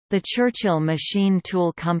The Churchill Machine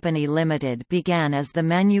Tool Company Limited began as the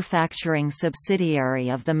manufacturing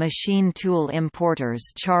subsidiary of the machine tool importers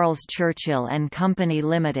Charles Churchill and Company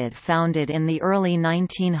Limited, founded in the early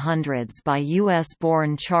 1900s by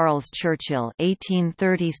U.S.-born Charles Churchill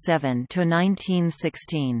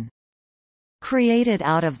 (1837–1916). Created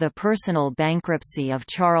out of the personal bankruptcy of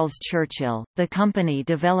Charles Churchill, the company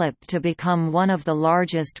developed to become one of the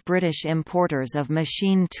largest British importers of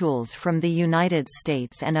machine tools from the United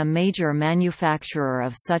States and a major manufacturer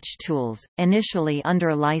of such tools, initially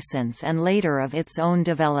under license and later of its own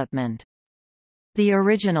development. The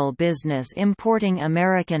original business importing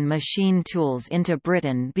American machine tools into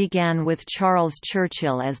Britain began with Charles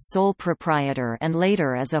Churchill as sole proprietor and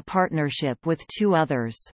later as a partnership with two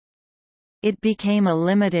others. It became a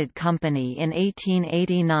limited company in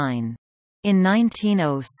 1889. In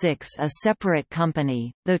 1906 a separate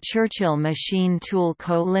company, the Churchill Machine Tool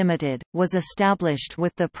Co. Limited, was established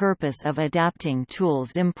with the purpose of adapting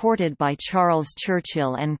tools imported by Charles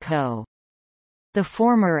Churchill & Co. The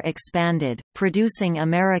former expanded, producing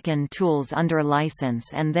American tools under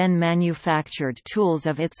license and then manufactured tools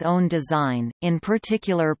of its own design, in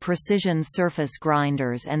particular precision surface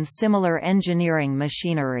grinders and similar engineering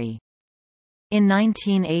machinery. In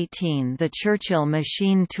 1918 the Churchill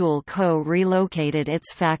Machine Tool Co. relocated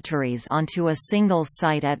its factories onto a single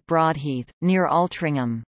site at Broadheath, near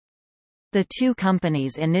Altrincham. The two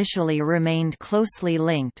companies initially remained closely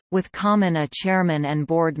linked, with common chairman and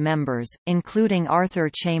board members, including Arthur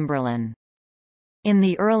Chamberlain. In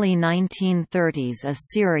the early 1930s a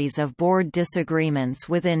series of board disagreements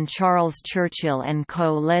within Charles Churchill &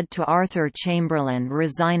 Co. led to Arthur Chamberlain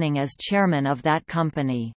resigning as chairman of that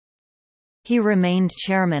company. He remained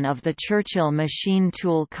chairman of the Churchill Machine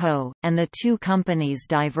Tool Co., and the two companies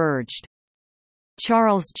diverged.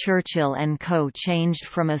 Charles Churchill & Co. changed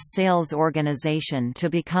from a sales organization to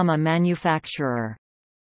become a manufacturer.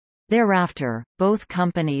 Thereafter, both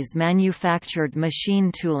companies manufactured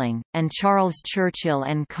machine tooling, and Charles Churchill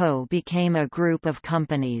 & Co. became a group of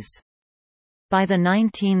companies. By the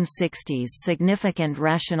 1960s significant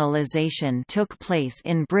rationalisation took place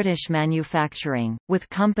in British manufacturing, with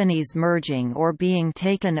companies merging or being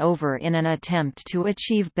taken over in an attempt to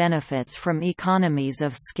achieve benefits from economies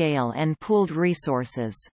of scale and pooled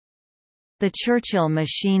resources. The Churchill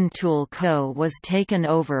Machine Tool Co. was taken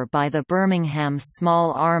over by the Birmingham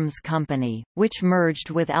Small Arms Company, which merged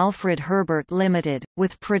with Alfred Herbert Limited,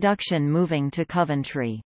 with production moving to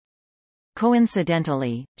Coventry.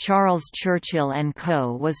 Coincidentally, Charles Churchill &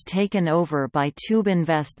 Co. was taken over by Tube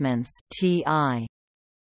Investments (TI).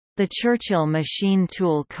 The Churchill Machine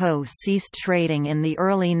Tool Co. ceased trading in the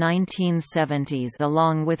early 1970s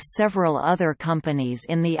along with several other companies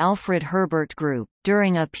in the Alfred Herbert Group,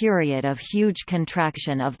 during a period of huge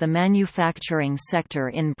contraction of the manufacturing sector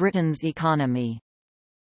in Britain's economy.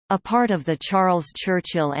 A part of the Charles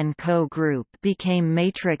Churchill & Co. Group became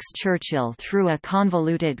Matrix Churchill through a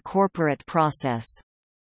convoluted corporate process.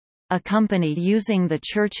 A company using the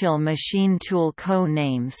Churchill Machine Tool Co.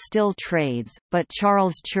 name still trades, but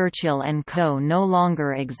Charles Churchill & Co. no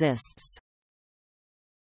longer exists.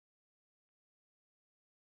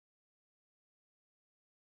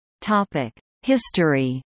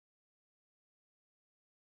 History.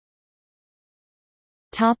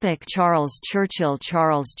 Charles Churchill.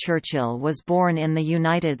 Charles Churchill was born in the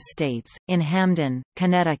United States, in Hamden,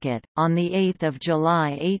 Connecticut, on 8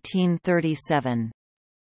 July 1837.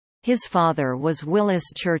 His father was Willis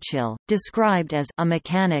Churchill, described as a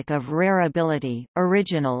mechanic of rare ability,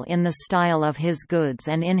 original in the style of his goods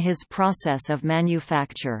and in his process of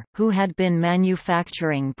manufacture, who had been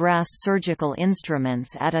manufacturing brass surgical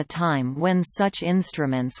instruments at a time when such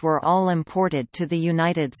instruments were all imported to the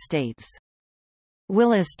United States.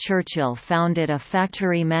 Willis Churchill founded a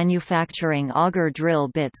factory manufacturing auger drill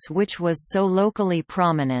bits which was so locally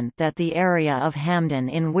prominent that the area of Hamden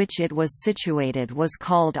in which it was situated was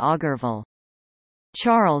called Augerville.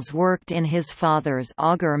 Charles worked in his father's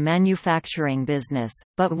auger manufacturing business,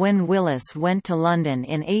 but when Willis went to London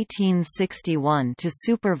in 1861 to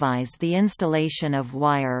supervise the installation of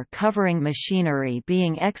wire covering machinery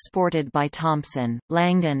being exported by Thompson,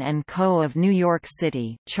 Langdon & Co. of New York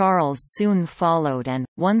City, Charles soon followed and,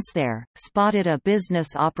 once there, spotted a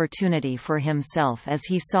business opportunity for himself as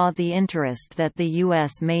he saw the interest that the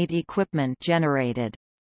U.S. made equipment generated.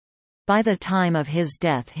 By the time of his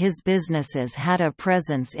death his businesses had a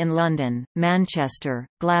presence in London, Manchester,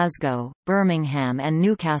 Glasgow, Birmingham and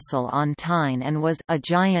Newcastle-on-Tyne and was a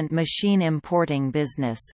giant machine importing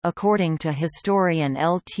business. According to historian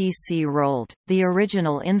L.T.C. Rolt, the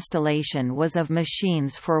original installation was of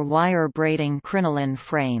machines for wire braiding crinoline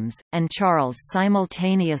frames, and Charles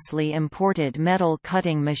simultaneously imported metal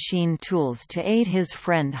cutting machine tools to aid his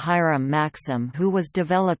friend Hiram Maxim, who was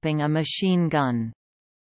developing a machine gun.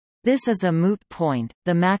 This is a moot point.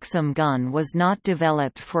 The Maxim gun was not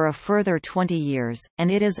developed for a further 20 years,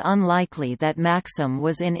 and it is unlikely that Maxim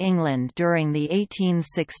was in England during the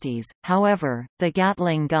 1860s. However, the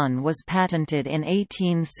Gatling gun was patented in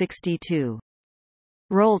 1862.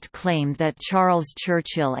 Rolt claimed that Charles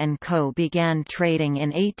Churchill and Co. began trading in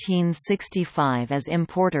 1865 as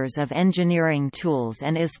importers of engineering tools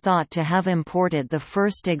and is thought to have imported the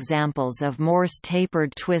first examples of Morse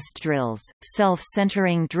tapered twist drills,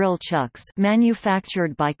 self-centering drill chucks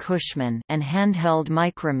manufactured by Cushman, and handheld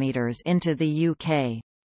micrometers into the UK.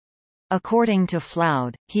 According to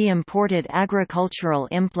Floud, he imported agricultural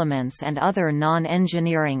implements and other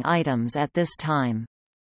non-engineering items at this time.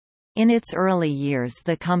 In its early years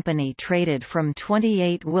the company traded from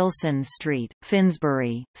 28 Wilson Street,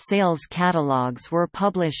 Finsbury. Sales catalogues were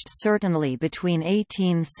published certainly between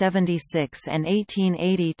 1876 and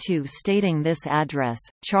 1882 stating this address.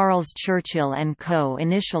 Charles Churchill and Co.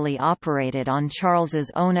 initially operated on Charles's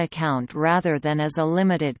own account rather than as a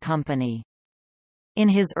limited company. In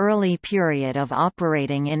his early period of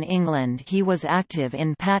operating in England he was active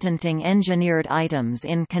in patenting engineered items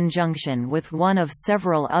in conjunction with one of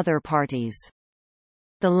several other parties.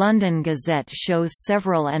 The London Gazette shows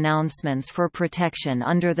several announcements for protection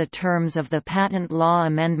under the terms of the Patent Law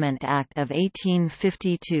Amendment Act of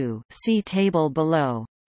 1852, see table below.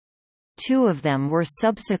 Two of them were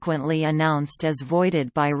subsequently announced as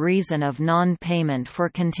voided by reason of non-payment for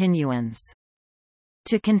continuance.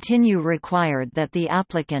 To continue required that the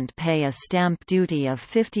applicant pay a stamp duty of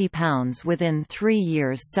 £50 within 3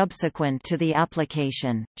 years subsequent to the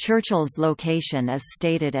application. Churchill's location is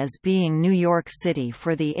stated as being New York City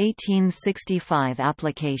for the 1865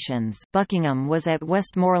 applications. Buckingham was at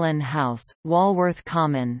Westmoreland House, Walworth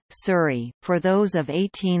Common, Surrey. For those of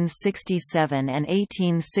 1867 and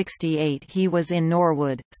 1868 he was in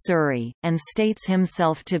Norwood, Surrey, and states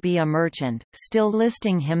himself to be a merchant, still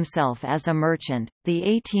listing himself as a merchant. The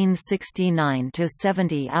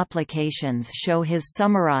 1869–70 applications show his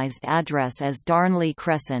summarised address as Darnley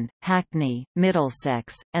Crescent, Hackney,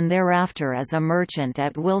 Middlesex, and thereafter as a merchant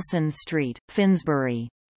at Wilson Street, Finsbury.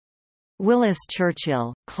 Willis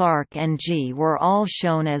Churchill, Clark and G were all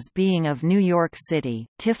shown as being of New York City,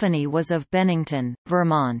 Tiffany was of Bennington,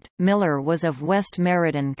 Vermont, Miller was of West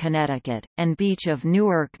Meriden, Connecticut, and Beach of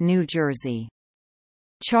Newark, New Jersey.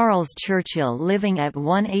 Charles Churchill living at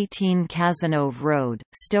 118 Cazenove Road,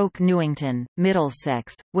 Stoke Newington,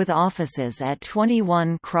 Middlesex, with offices at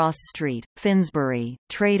 21 Cross Street, Finsbury,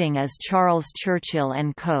 trading as Charles Churchill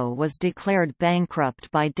 & Co. was declared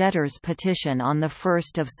bankrupt by debtors' petition on 1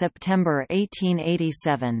 September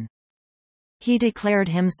 1887. He declared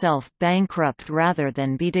himself bankrupt rather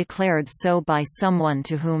than be declared so by someone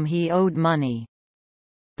to whom he owed money.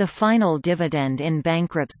 The final dividend in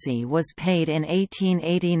bankruptcy was paid in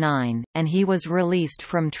 1889, and he was released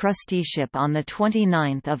from trusteeship on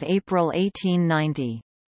 29 April 1890.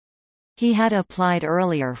 He had applied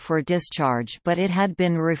earlier for discharge but it had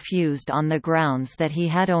been refused on the grounds that he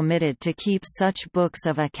had omitted to keep such books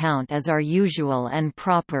of account as are usual and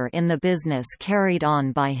proper in the business carried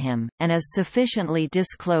on by him, and as sufficiently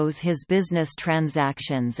disclose his business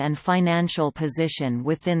transactions and financial position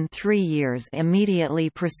within 3 years immediately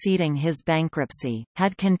preceding his bankruptcy,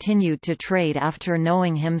 had continued to trade after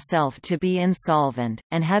knowing himself to be insolvent,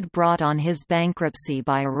 and had brought on his bankruptcy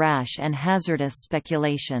by rash and hazardous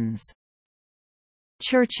speculations.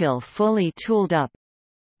 Churchill fully tooled up,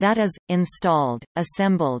 that is, installed,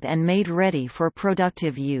 assembled and made ready for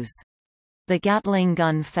productive use. The Gatling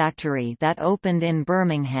gun factory that opened in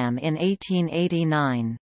Birmingham in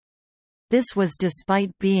 1889. This was despite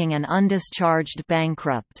being an undischarged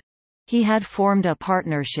bankrupt. He had formed a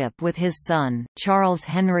partnership with his son, Charles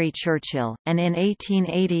Henry Churchill, and in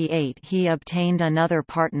 1888 he obtained another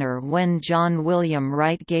partner when John William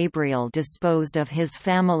Wright Gabriel disposed of his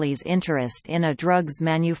family's interest in a drugs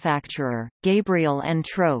manufacturer, Gabriel and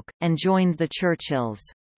Troke, and joined the Churchills.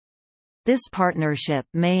 This partnership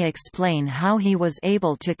may explain how he was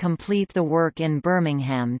able to complete the work in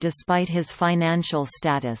Birmingham despite his financial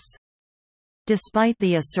status. Despite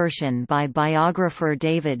the assertion by biographer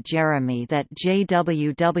David Jeremy that J.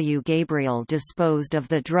 W. W. Gabriel disposed of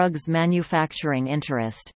the drug's manufacturing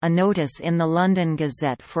interest, a notice in the London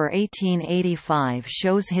Gazette for 1885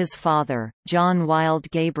 shows his father, John Wilde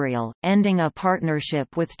Gabriel, ending a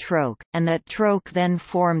partnership with Troke, and that Troke then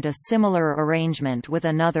formed a similar arrangement with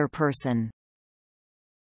another person.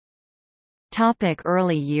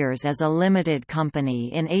 Early years as a limited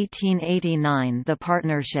company. In 1889 the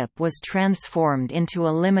partnership was transformed into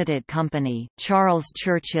a limited company, Charles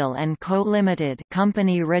Churchill & Co. Limited,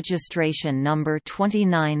 company registration number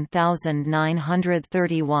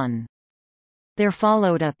 29931. There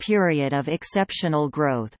followed a period of exceptional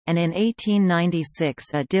growth, and in 1896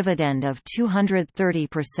 a dividend of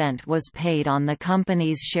 230% was paid on the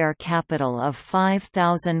company's share capital of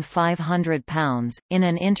 £5,500. In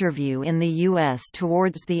an interview in the U.S.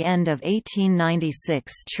 towards the end of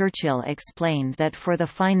 1896, Churchill explained that for the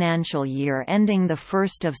financial year ending 1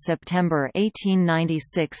 September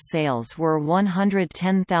 1896 sales were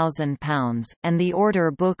 £110,000, and the order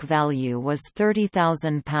book value was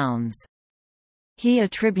 £30,000. He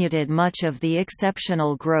attributed much of the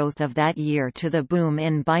exceptional growth of that year to the boom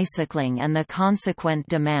in bicycling and the consequent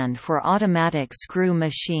demand for automatic screw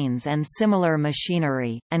machines and similar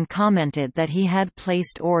machinery, and commented that he had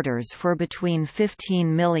placed orders for between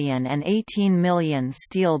 15 million and 18 million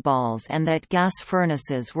steel balls and that gas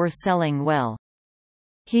furnaces were selling well.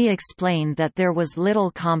 He explained that there was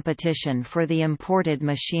little competition for the imported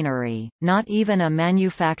machinery, not even a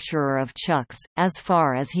manufacturer of chucks, as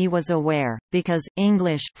far as he was aware, because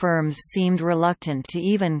English firms seemed reluctant to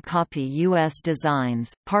even copy U.S.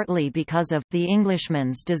 designs, partly because of the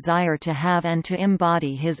Englishman's desire to have and to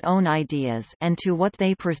embody his own ideas and to what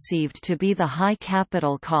they perceived to be the high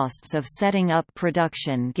capital costs of setting up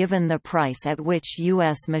production given the price at which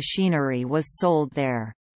U.S. machinery was sold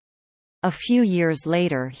there. A few years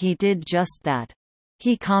later he did just that.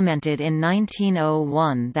 He commented in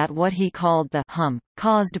 1901 that what he called the hump,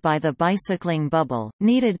 caused by the bicycling bubble,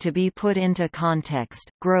 needed to be put into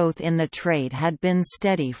context. Growth in the trade had been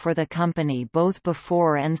steady for the company both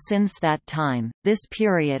before and since that time. This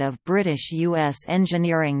period of British-US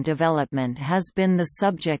engineering development has been the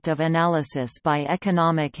subject of analysis by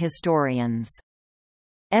economic historians.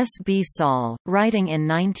 S. B. Saul, writing in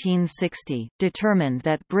 1960, determined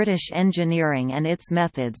that British engineering and its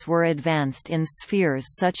methods were advanced in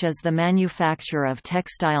spheres such as the manufacture of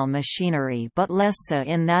textile machinery but less so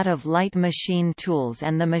in that of light machine tools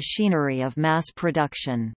and the machinery of mass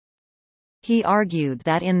production. He argued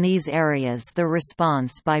that in these areas the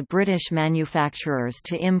response by British manufacturers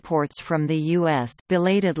to imports from the U.S.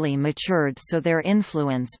 belatedly matured, so their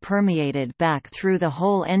influence permeated back through the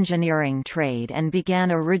whole engineering trade and began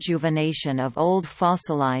a rejuvenation of old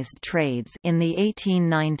fossilized trades in the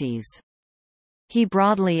 1890s. He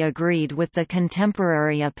broadly agreed with the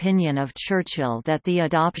contemporary opinion of Churchill that the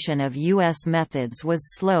adoption of U.S. methods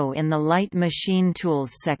was slow in the light machine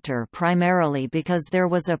tools sector primarily because there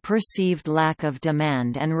was a perceived lack of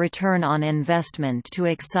demand and return on investment to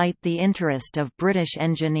excite the interest of British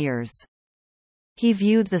engineers. He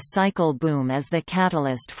viewed the cycle boom as the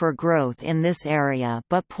catalyst for growth in this area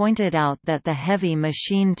but pointed out that the heavy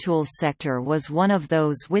machine tools sector was one of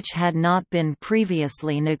those which had not been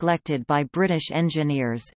previously neglected by British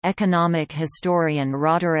engineers. Economic historian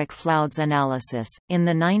Roderick Floud's analysis, in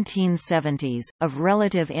the 1970s, of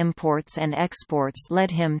relative imports and exports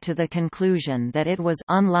led him to the conclusion that it was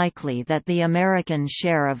unlikely that the American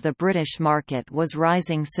share of the British market was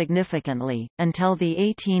rising significantly. Until the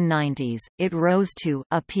 1890s, it rose to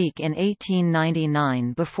a peak in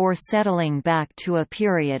 1899 before settling back to a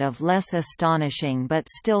period of less astonishing but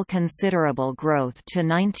still considerable growth to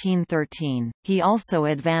 1913. He also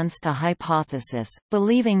advanced a hypothesis,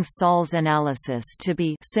 believing Saul's analysis to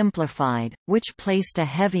be simplified, which placed a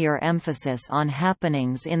heavier emphasis on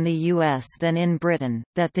happenings in the U.S. than in Britain,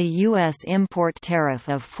 that the U.S. import tariff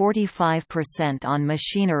of 45% on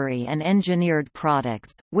machinery and engineered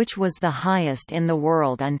products, which was the highest in the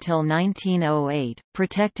world until 1908,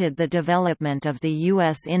 protected the development of the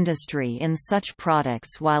U.S. industry in such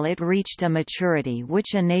products while it reached a maturity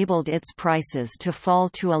which enabled its prices to fall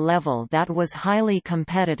to a level that was highly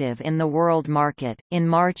competitive in the world market. In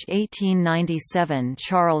March 1897,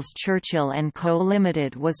 Charles Churchill & Co.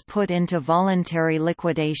 Limited was put into voluntary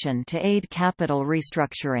liquidation to aid capital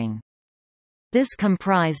restructuring. This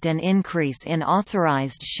comprised an increase in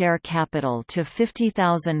authorised share capital to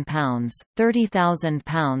 £50,000,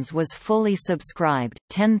 £30,000 was fully subscribed,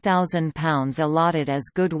 £10,000 allotted as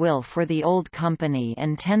goodwill for the old company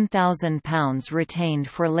and £10,000 retained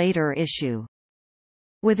for later issue.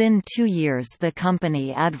 Within 2 years the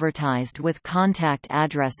company advertised with contact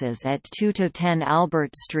addresses at 2–10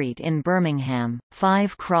 Albert Street in Birmingham,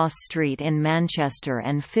 5 Cross Street in Manchester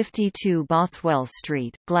and 52 Bothwell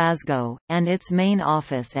Street, Glasgow, and its main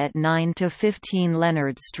office at 9–15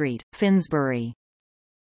 Leonard Street, Finsbury.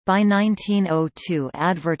 By 1902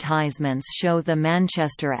 advertisements show the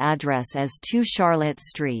Manchester address as 2 Charlotte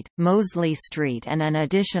Street, Mosley Street, and an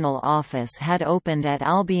additional office had opened at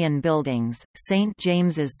Albion Buildings, St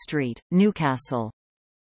James's Street, Newcastle.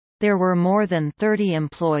 There were more than 30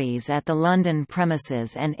 employees at the London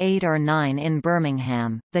premises and 8 or 9 in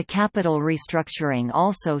Birmingham. The capital restructuring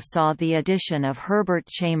also saw the addition of Herbert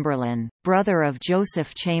Chamberlain, brother of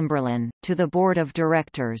Joseph Chamberlain, to the board of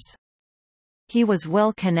directors. He was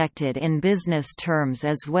well connected in business terms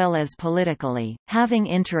as well as politically, having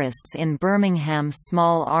interests in Birmingham's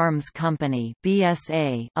Small Arms Company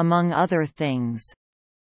 (BSA), among other things.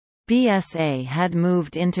 BSA had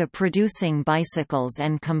moved into producing bicycles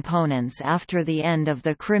and components after the end of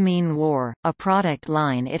the Crimean War, a product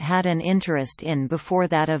line it had an interest in before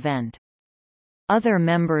that event. Other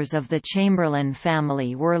members of the Chamberlain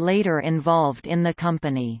family were later involved in the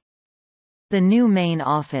company. The new main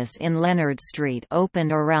office in Leonard Street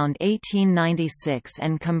opened around 1896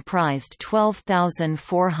 and comprised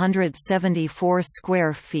 12,474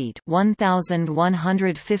 square feet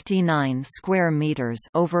 (1,159 square meters)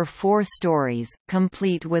 over 4 stories,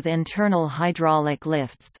 complete with internal hydraulic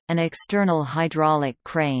lifts, an external hydraulic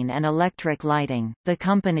crane and electric lighting. The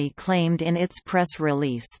company claimed in its press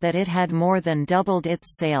release that it had more than doubled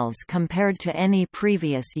its sales compared to any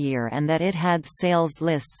previous year and that it had sales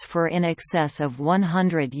lists for in excess of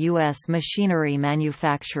 100 U.S. machinery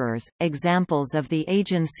manufacturers. Examples of the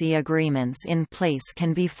agency agreements in place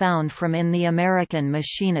can be found from in the American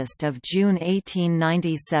Machinist of June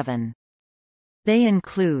 1897. They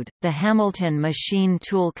include, the Hamilton Machine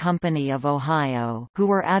Tool Company of Ohio, who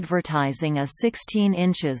were advertising a 16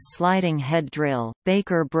 inches sliding head drill,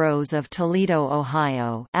 Baker Bros of Toledo,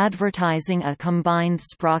 Ohio, advertising a combined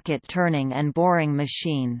sprocket turning and boring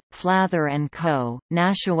machine, Flather & Co.,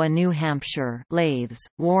 Nashua, New Hampshire, lathes,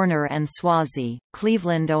 Warner & Swazi,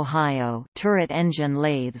 Cleveland, Ohio, turret engine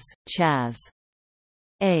lathes, Chas.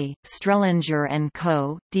 A. Strellinger &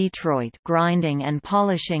 Co., Detroit, grinding and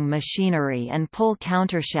polishing machinery and pull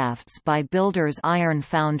countershafts by Builders Iron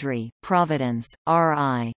Foundry, Providence,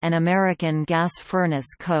 R.I., and American Gas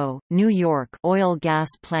Furnace Co., New York, oil gas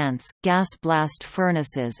plants, gas blast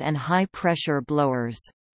furnaces and high-pressure blowers.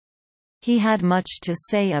 He had much to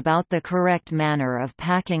say about the correct manner of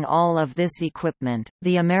packing all of this equipment.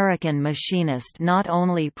 The American Machinist not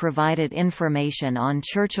only provided information on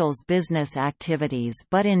Churchill's business activities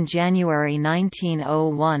but in January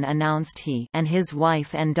 1901 announced he and his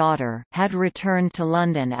wife and daughter had returned to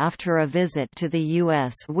London after a visit to the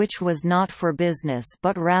U.S. which was not for business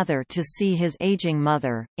but rather to see his aging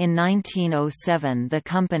mother. In 1907 the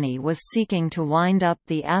company was seeking to wind up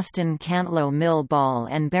the Aston Cantlow Mill Ball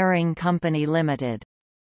and Bearing Company Limited.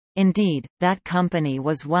 Indeed, that company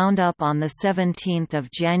was wound up on 17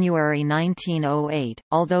 January 1908,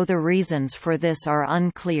 although the reasons for this are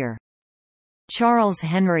unclear. Charles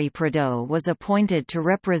Henry Prideaux was appointed to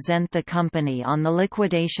represent the company on the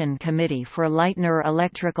liquidation committee for Leitner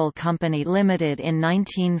Electrical Company Limited in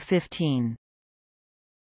 1915.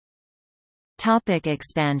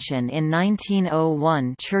 Expansion. In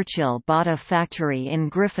 1901 Churchill bought a factory in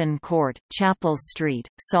Griffin Court, Chapel Street,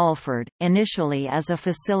 Salford, initially as a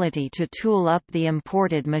facility to tool up the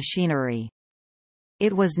imported machinery.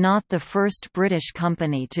 It was not the first British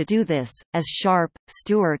company to do this, as Sharp,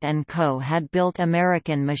 Stewart & Co. had built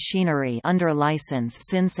American machinery under license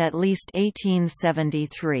since at least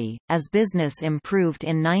 1873. As business improved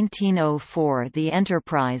in 1904, the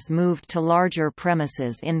enterprise moved to larger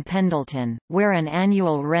premises in Pendleton, where an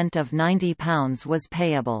annual rent of £90 was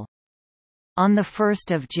payable. On 1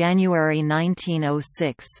 January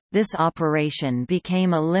 1906, this operation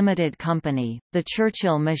became a limited company, the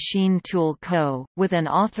Churchill Machine Tool Co., with an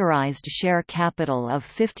authorised share capital of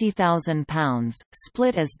 £50,000,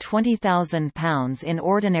 split as £20,000 in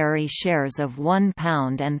ordinary shares of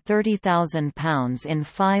 £1 and £30,000 in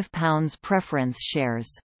 £5 preference shares.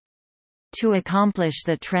 To accomplish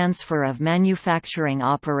the transfer of manufacturing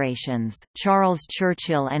operations, Charles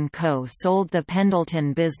Churchill & Co. sold the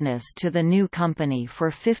Pendleton business to the new company for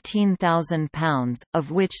 £15,000,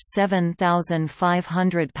 of which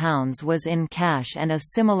 £7,500 was in cash and a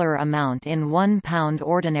similar amount in £1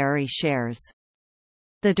 ordinary shares.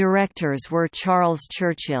 The directors were Charles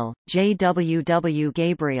Churchill, J. W. W.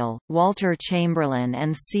 Gabriel, Walter Chamberlain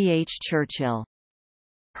and C. H. Churchill.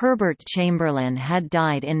 Herbert Chamberlain had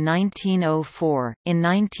died in 1904. In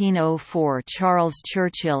 1904, Charles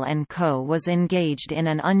Churchill and Co. was engaged in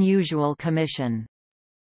an unusual commission.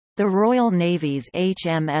 The Royal Navy's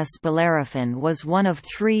HMS Bellerophon was one of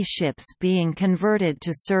 3 ships being converted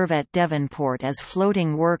to serve at Devonport as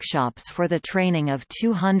floating workshops for the training of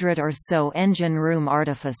 200 or so engine room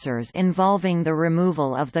artificers, involving the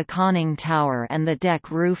removal of the conning tower and the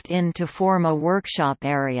deck roofed in to form a workshop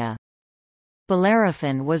area.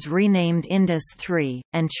 Bellerophon was renamed Indus III,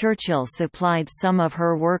 and Churchill supplied some of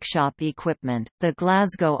her workshop equipment. The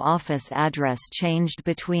Glasgow office address changed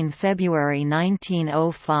between February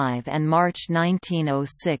 1905 and March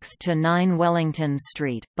 1906 to 9 Wellington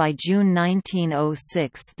Street. By June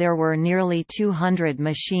 1906, there were nearly 200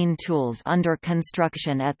 machine tools under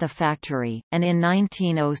construction at the factory, and in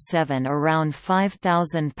 1907 around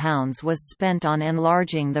 £5,000 was spent on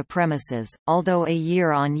enlarging the premises, although a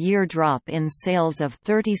year-on-year drop in sales of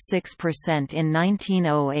 36% in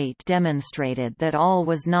 1908 demonstrated that all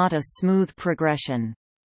was not a smooth progression.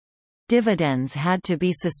 Dividends had to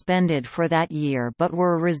be suspended for that year but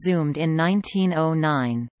were resumed in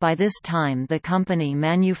 1909. By this time the company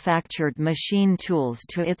manufactured machine tools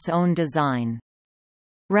to its own design.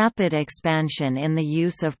 Rapid expansion in the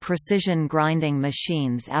use of precision grinding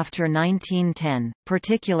machines after 1910,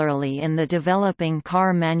 particularly in the developing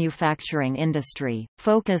car manufacturing industry,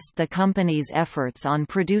 focused the company's efforts on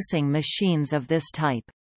producing machines of this type.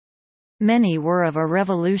 Many were of a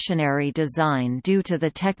revolutionary design due to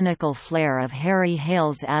the technical flair of Harry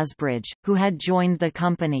Hales Asbridge, who had joined the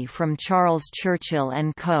company from Charles Churchill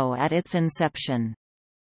and Co. at its inception.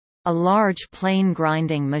 A large plane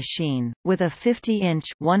grinding machine, with a 50-inch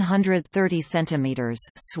 (130 centimeters)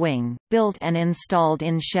 swing, built and installed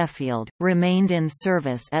in Sheffield, remained in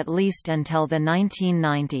service at least until the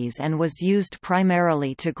 1990s and was used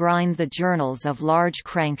primarily to grind the journals of large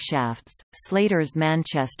crankshafts. Slater's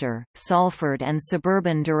Manchester, Salford and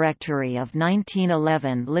Suburban Directory of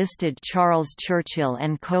 1911 listed Charles Churchill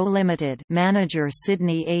and Co. Limited, manager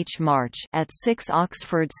Sidney H. March, at 6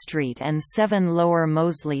 Oxford Street and 7 Lower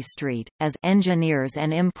Mosley Street, as engineers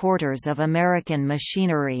and importers of American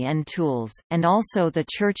machinery and tools, and also the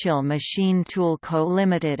Churchill Machine Tool Co.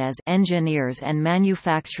 Limited as engineers and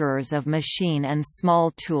manufacturers of machine and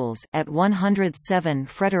small tools, at 107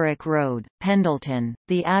 Frederick Road, Pendleton,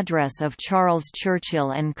 the address of Charles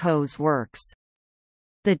Churchill and Co.'s works.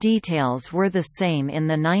 The details were the same in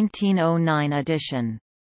the 1909 edition.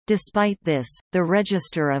 Despite this, the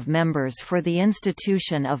register of members for the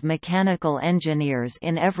Institution of Mechanical Engineers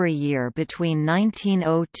in every year between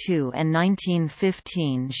 1902 and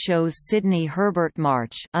 1915 shows Sidney Herbert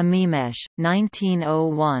March, Amimesh,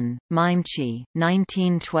 1901, Mimchi,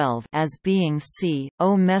 1912, as being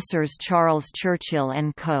C.O. Messrs. Charles Churchill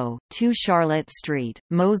and Co., 2 Charlotte Street,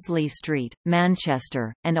 Mosley Street,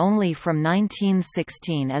 Manchester, and only from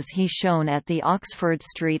 1916 is he shown at the Oxford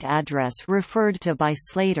Street address referred to by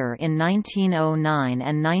Slater in 1909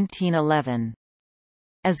 and 1911.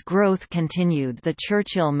 As growth continued, the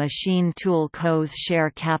Churchill Machine Tool Co.'s share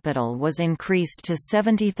capital was increased to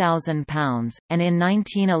 £70,000, and in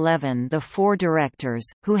 1911 the 4 directors,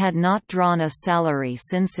 who had not drawn a salary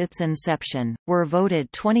since its inception, were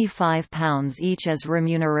voted £25 each as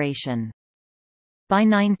remuneration. By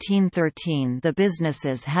 1913 the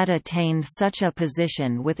businesses had attained such a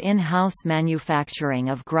position with in-house manufacturing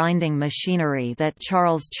of grinding machinery that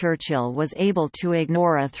Charles Churchill was able to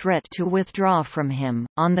ignore a threat to withdraw from him,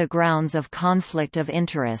 on the grounds of conflict of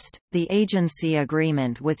interest. The agency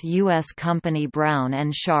agreement with U.S. company Brown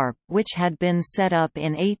and Sharp, which had been set up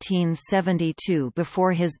in 1872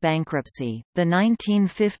 before his bankruptcy, the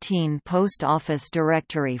 1915 Post Office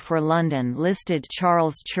Directory for London listed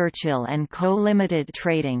Charles Churchill and Co. Limited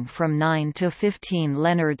trading from 9 to 15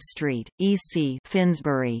 Leonard Street, E.C.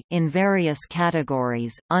 Finsbury, in various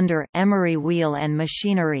categories, under Emery Wheel and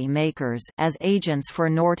Machinery Makers as agents for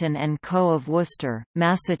Norton and Co. of Worcester,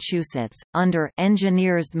 Massachusetts, under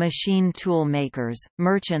Engineers Machine Tool Makers,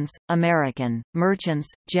 Merchants, American, Merchants,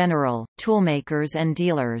 General, Toolmakers and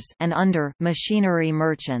Dealers, and under Machinery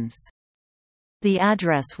Merchants. The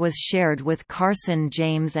address was shared with Carson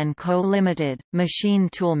James & Co. Limited, Machine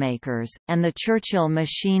Toolmakers, and the Churchill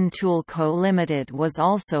Machine Tool Co. Limited was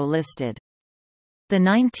also listed. The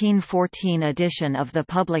 1914 edition of the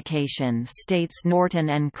publication states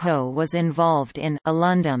Norton & Co. was involved in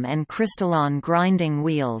alundum and crystalline grinding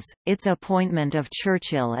wheels. Its appointment of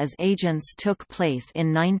Churchill as agents took place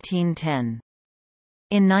in 1910.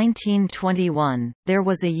 In 1921, there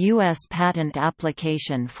was a U.S. patent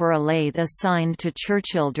application for a lathe assigned to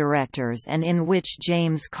Churchill directors and in which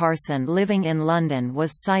James Carson, living in London,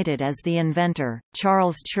 was cited as the inventor.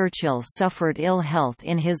 Charles Churchill suffered ill health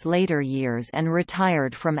in his later years and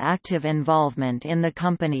retired from active involvement in the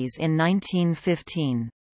companies in 1915.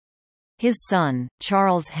 His son,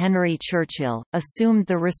 Charles Henry Churchill, assumed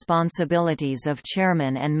the responsibilities of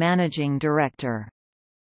chairman and managing director.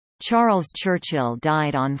 Charles Churchill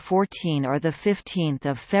died on 14 or 15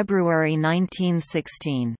 February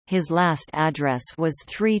 1916. His last address was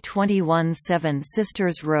 321 Seven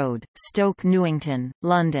Sisters Road, Stoke Newington,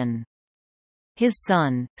 London. His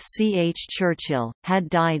son, C. H. Churchill,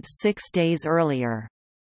 had died 6 days earlier.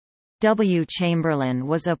 W. Chamberlain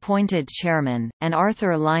was appointed chairman, and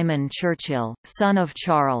Arthur Lyman Churchill, son of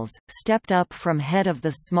Charles, stepped up from head of the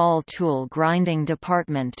small tool grinding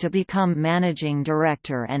department to become managing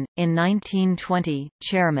director and, in 1920,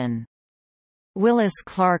 chairman. Willis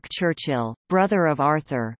Clark Churchill, brother of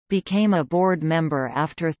Arthur, became a board member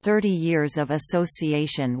after 30 years of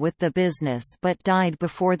association with the business but died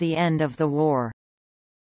before the end of the war.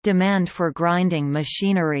 Demand for grinding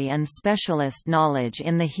machinery and specialist knowledge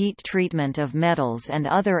in the heat treatment of metals and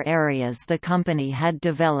other areas the company had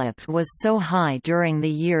developed was so high during the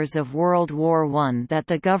years of World War I that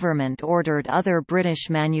the government ordered other British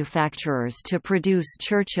manufacturers to produce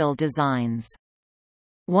Churchill designs.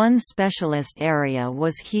 One specialist area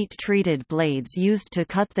was heat-treated blades used to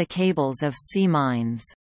cut the cables of sea mines.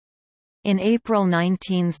 In April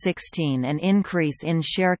 1916, an increase in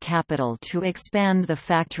share capital to expand the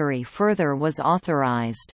factory further was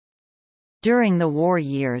authorized. During the war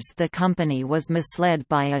years, the company was misled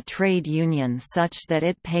by a trade union such that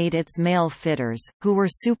it paid its male fitters, who were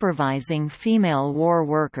supervising female war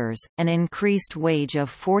workers, an increased wage of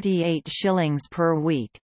 48 shillings per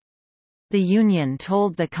week. The union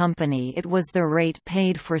told the company it was the rate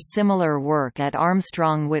paid for similar work at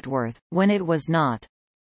Armstrong Whitworth, when it was not.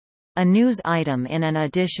 A news item in an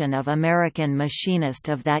edition of American Machinist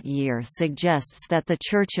of that year suggests that the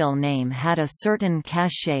Churchill name had a certain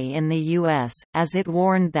cachet in the U.S., as it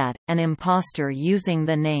warned that, an impostor using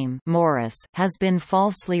the name Morris has been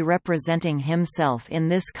falsely representing himself in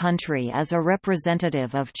this country as a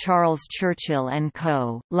representative of Charles Churchill &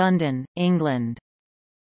 Co., London, England.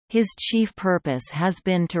 His chief purpose has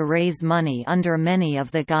been to raise money under many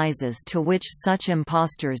of the guises to which such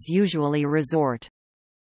impostors usually resort.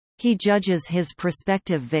 He judges his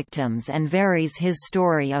prospective victims and varies his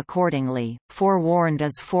story accordingly, forewarned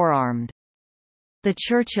is forearmed. The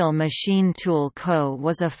Churchill Machine Tool Co.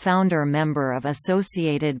 was a founder member of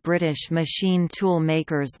Associated British Machine Tool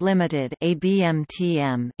Makers Limited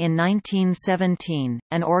 (ABMTM) in 1917,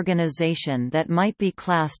 an organisation that might be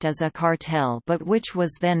classed as a cartel but which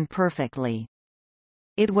was then perfectly.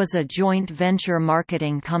 It was a joint venture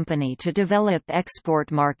marketing company to develop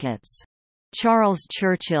export markets. Charles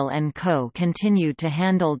Churchill & Co. continued to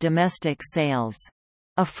handle domestic sales.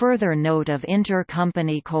 A further note of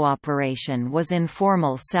inter-company cooperation was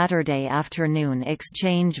informal Saturday afternoon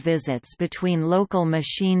exchange visits between local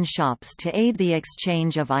machine shops to aid the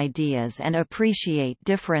exchange of ideas and appreciate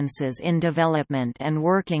differences in development and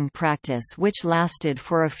working practice which lasted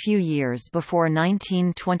for a few years before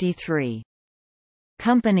 1923.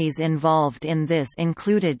 Companies involved in this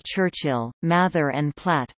included Churchill, Mather and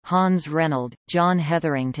Platt, Hans Reynold, John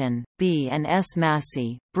Hetherington, B&S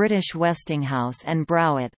Massey, British Westinghouse and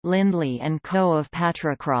Browett, Lindley & Co. of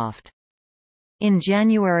Patricroft. In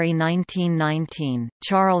January 1919,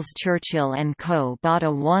 Charles Churchill & Co. bought a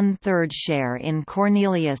 1/3 share in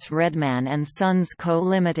Cornelius Redman & Sons Co.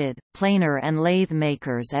 Limited, planer and lathe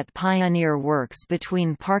makers at Pioneer Works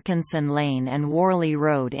between Parkinson Lane and Worley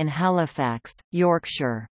Road in Halifax,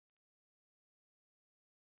 Yorkshire.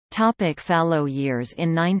 Fallow years.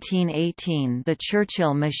 In 1918 the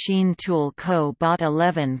Churchill Machine Tool Co. bought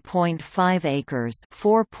 11.5 acres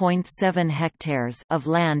 (4.7 hectares) of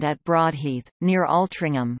land at Broadheath, near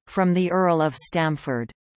Altrincham, from the Earl of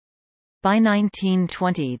Stamford. By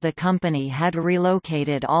 1920 the company had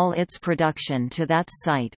relocated all its production to that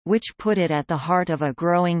site, which put it at the heart of a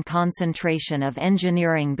growing concentration of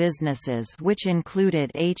engineering businesses which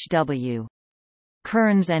included H.W.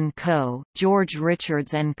 Kearns & Co., George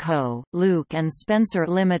Richards & Co., Luke & Spencer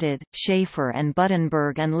Limited, Schaefer &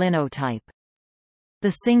 Buttenberg and Linotype.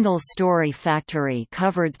 The single-story factory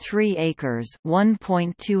covered 3 acres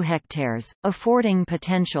 (1.2 hectares), affording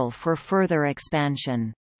potential for further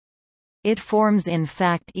expansion. It forms in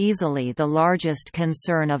fact easily the largest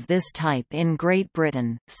concern of this type in Great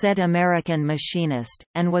Britain, said American Machinist,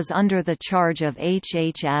 and was under the charge of H.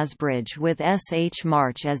 H. Asbridge with S. H.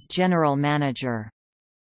 March as general manager.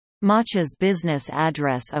 Mach's business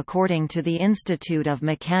address according to the Institute of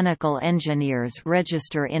Mechanical Engineers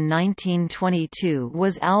register in 1922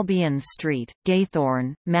 was Albion Street,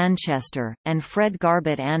 Gaythorne, Manchester, and Fred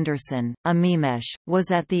Garbett Anderson, a Memesh,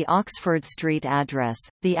 was at the Oxford Street address.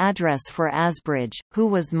 The address for Asbridge, who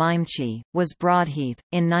was Mimechie, was Broadheath.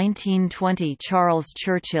 In 1920 Charles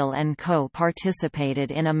Churchill and Co.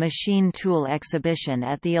 participated in a machine tool exhibition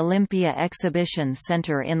at the Olympia Exhibition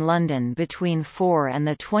Centre in London between 4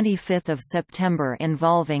 and 25 September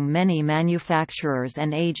involving many manufacturers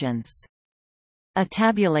and agents. A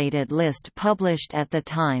tabulated list published at the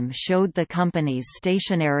time showed the company's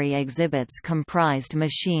stationary exhibits comprised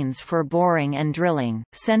machines for boring and drilling,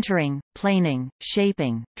 centering, planing,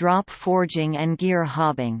 shaping, drop forging and gear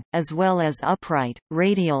hobbing, as well as upright,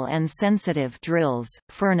 radial and sensitive drills,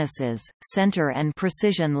 furnaces, center and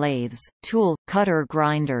precision lathes, tool, cutter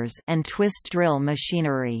grinders and twist drill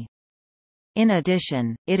machinery. In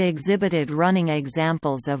addition, it exhibited running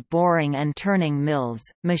examples of boring and turning mills,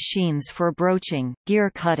 machines for broaching,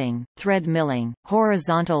 gear cutting, thread milling,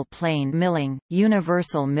 horizontal plane milling,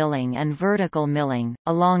 universal milling and vertical milling,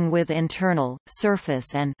 along with internal,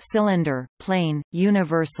 surface and cylinder, plane,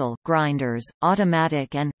 universal grinders,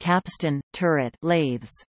 automatic and capstan, turret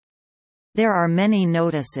lathes. There are many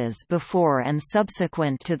notices before and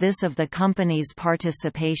subsequent to this of the company's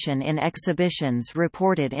participation in exhibitions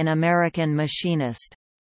reported in American Machinist.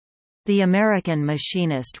 The American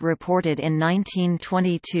Machinist reported in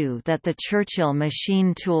 1922 that the Churchill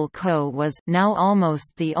Machine Tool Co. was now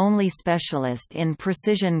almost the only specialist in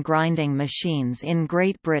precision grinding machines in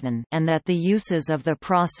Great Britain, and that the uses of the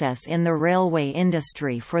process in the railway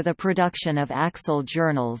industry for the production of axle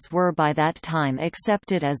journals were by that time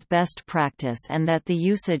accepted as best practice, and that the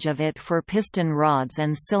usage of it for piston rods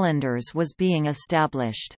and cylinders was being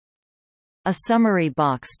established. A summary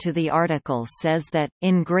box to the article says that,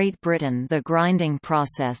 in Great Britain the grinding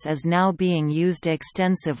process is now being used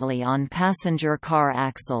extensively on passenger car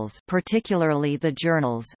axles, particularly the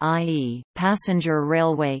journals, i.e., passenger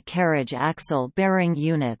railway carriage axle bearing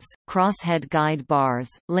units, crosshead guide bars,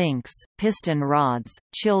 links, piston rods,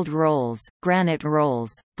 chilled rolls, granite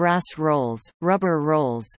rolls, brass rolls, rubber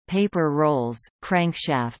rolls, paper rolls,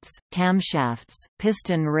 crankshafts, camshafts,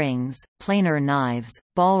 piston rings, planer knives,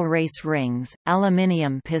 ball race rings,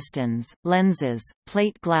 aluminium pistons, lenses,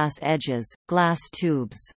 plate glass edges, glass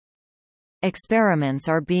tubes. Experiments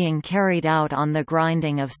are being carried out on the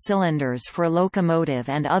grinding of cylinders for locomotive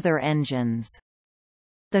and other engines.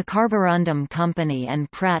 The Carborundum Company and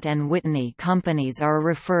Pratt & Whitney companies are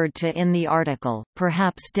referred to in the article,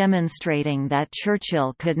 perhaps demonstrating that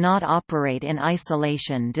Churchill could not operate in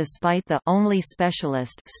isolation despite the only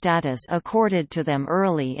specialist status accorded to them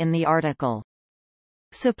early in the article.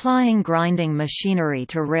 Supplying grinding machinery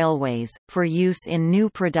to railways, for use in new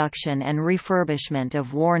production and refurbishment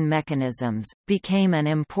of worn mechanisms, became an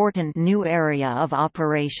important new area of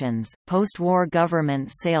operations. Post-war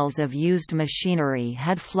government sales of used machinery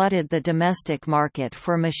had flooded the domestic market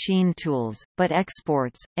for machine tools, but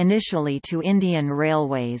exports, initially to Indian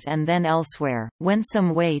railways and then elsewhere, went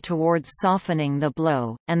some way towards softening the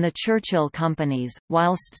blow, and the Churchill companies,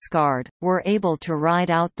 whilst scarred, were able to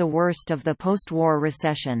ride out the worst of the post-war recession.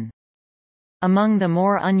 Among the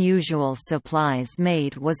more unusual supplies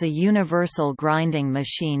made was a universal grinding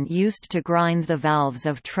machine used to grind the valves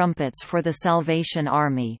of trumpets for the Salvation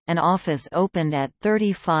Army. An office opened at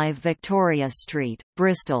 35 Victoria Street,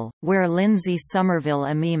 Bristol, where Lindsay Somerville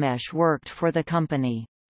Memesh worked for the company.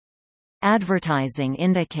 Advertising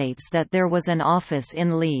indicates that there was an office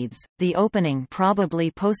in Leeds, the opening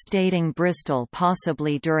probably postdating Bristol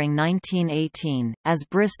possibly during 1918, as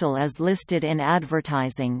Bristol is listed in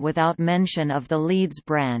advertising without mention of the Leeds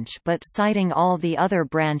branch but citing all the other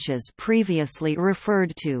branches previously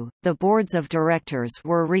referred to. The boards of directors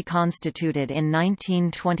were reconstituted in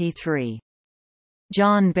 1923.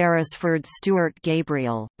 John Beresford Stuart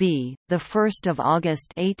Gabriel, B. the 1st of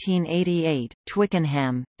August 1888,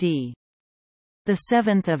 Twickenham, D. The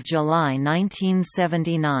 7th of July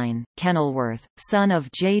 1979, Kenilworth, son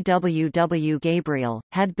of J. W. W. Gabriel,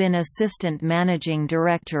 had been assistant managing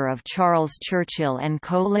director of Charles Churchill and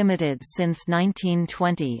Co. Limited since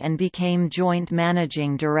 1920 and became joint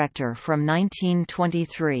managing director from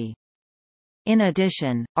 1923. In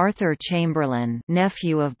addition, Arthur Chamberlain,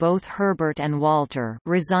 nephew of both Herbert and Walter,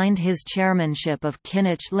 resigned his chairmanship of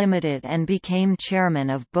Kinich Limited and became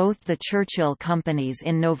chairman of both the Churchill companies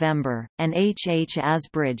in November, and H. H.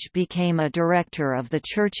 Asbridge became a director of the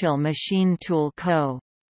Churchill Machine Tool Co.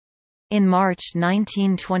 In March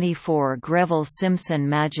 1924, Greville Simpson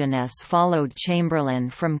Mageness followed Chamberlain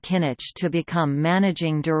from Kinnoch to become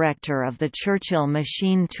managing director of the Churchill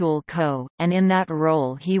Machine Tool Co., and in that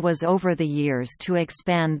role he was over the years to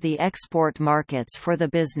expand the export markets for the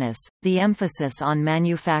business. The emphasis on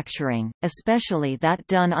manufacturing, especially that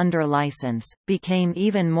done under license, became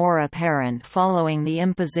even more apparent following the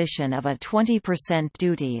imposition of a 20%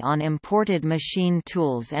 duty on imported machine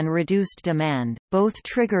tools and reduced demand, both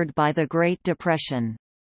triggered by the Great Depression.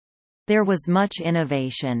 There was much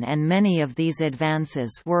innovation, and many of these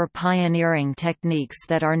advances were pioneering techniques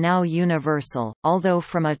that are now universal, although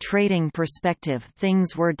from a trading perspective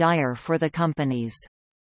things were dire for the companies.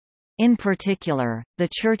 In particular, the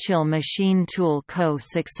Churchill Machine Tool Co.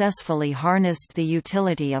 successfully harnessed the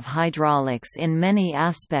utility of hydraulics in many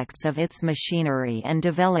aspects of its machinery and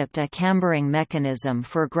developed a cambering mechanism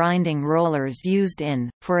for grinding rollers used in,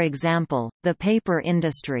 for example, the paper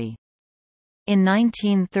industry. In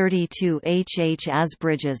 1932 H.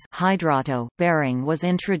 Asbridge's hydrauto bearing was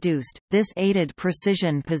introduced. This aided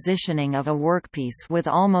precision positioning of a workpiece with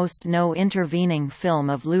almost no intervening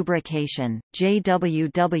film of lubrication. J. W.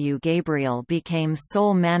 Gabriel became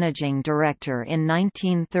sole managing director in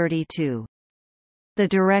 1932. The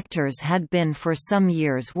directors had been for some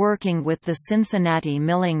years working with the Cincinnati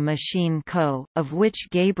Milling Machine Co., of which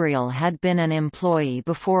Gabriel had been an employee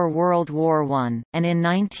before World War I, and in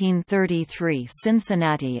 1933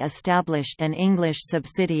 Cincinnati established an English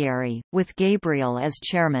subsidiary, with Gabriel as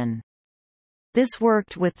chairman. This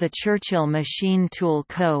worked with the Churchill Machine Tool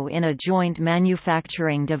Co. in a joint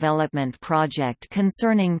manufacturing development project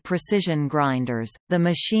concerning precision grinders. The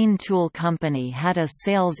Machine Tool Company had a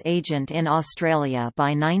sales agent in Australia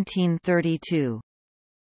by 1932.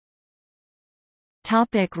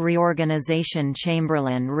 Reorganisation.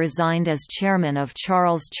 Chamberlain resigned as chairman of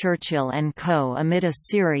Charles Churchill & Co. amid a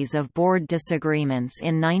series of board disagreements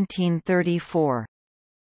in 1934.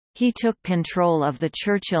 He took control of the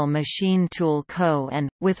Churchill Machine Tool Co. and,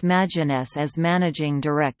 with Mageness as managing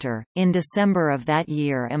director, in December of that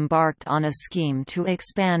year embarked on a scheme to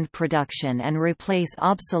expand production and replace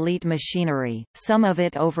obsolete machinery, some of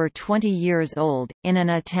it over 20 years old, in an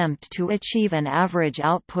attempt to achieve an average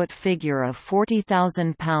output figure of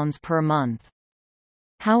 £40,000 per month.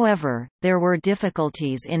 However, there were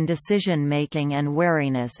difficulties in decision-making and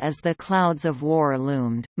wariness as the clouds of war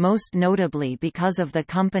loomed, most notably because of the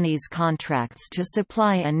company's contracts to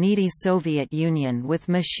supply a needy Soviet Union with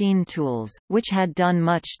machine tools, which had done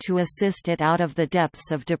much to assist it out of the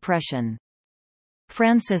depths of depression.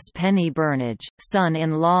 Francis Penny Burnage,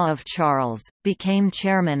 son-in-law of Charles, became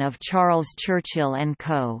chairman of Charles Churchill &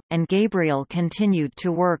 Co., and Gabriel continued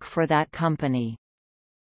to work for that company.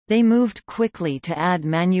 They moved quickly to add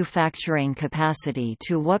manufacturing capacity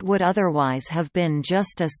to what would otherwise have been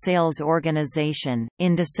just a sales organization.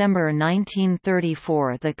 In December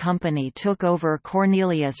 1934, the company took over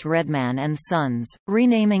Cornelius Redman and Sons,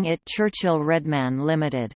 renaming it Churchill Redman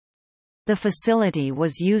Limited. The facility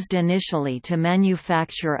was used initially to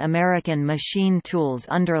manufacture American machine tools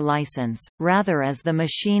under license, rather as the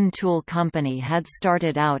Machine Tool Company had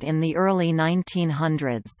started out in the early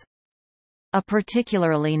 1900s. A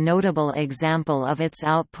particularly notable example of its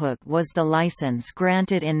output was the license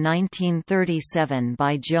granted in 1937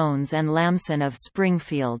 by Jones and Lamson of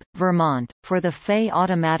Springfield, Vermont, for the Fay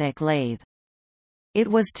automatic lathe. It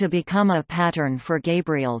was to become a pattern for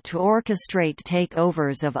Gabriel to orchestrate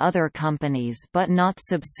takeovers of other companies but not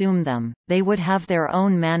subsume them. They would have their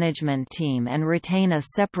own management team and retain a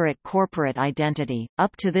separate corporate identity.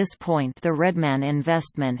 Up to this point, the Redman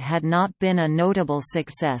investment had not been a notable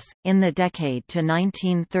success. In the decade to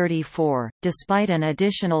 1934, despite an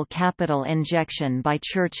additional capital injection by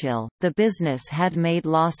Churchill, the business had made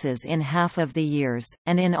losses in half of the years,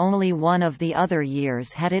 and in only one of the other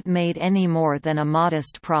years had it made any more than a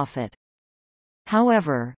modest profit.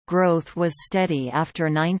 However, growth was steady after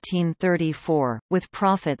 1934, with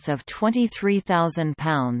profits of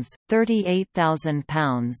 £23,000,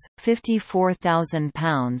 £38,000,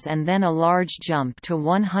 £54,000 and then a large jump to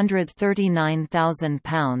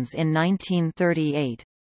 £139,000 in 1938.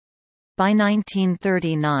 By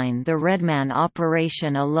 1939 the Redman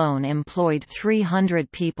operation alone employed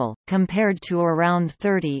 300 people, compared to around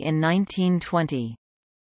 30 in 1920.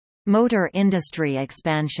 Motor industry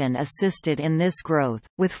expansion assisted in this growth,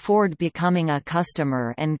 with Ford becoming a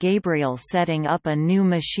customer and Gabriel setting up a new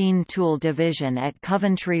machine tool division at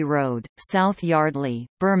Coventry Road, South Yardley,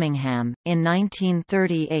 Birmingham, in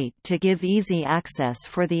 1938 to give easy access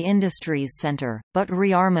for the industry's centre, but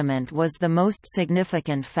rearmament was the most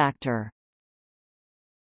significant factor.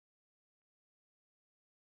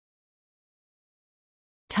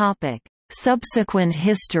 Subsequent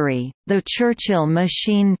history, the Churchill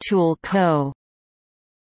Machine Tool Co.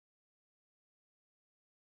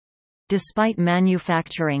 Despite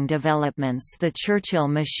manufacturing developments, the Churchill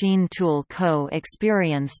Machine Tool Co.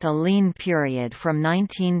 experienced a lean period from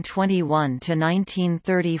 1921 to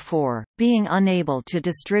 1934, being unable to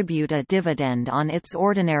distribute a dividend on its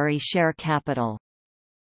ordinary share capital.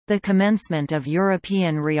 The commencement of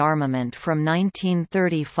European rearmament from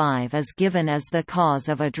 1935 is given as the cause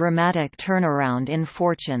of a dramatic turnaround in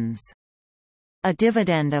fortunes. A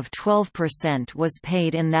dividend of 12% was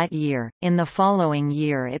paid in that year, in the following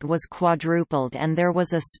year it was quadrupled and there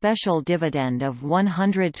was a special dividend of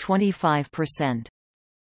 125%.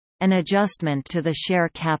 An adjustment to the share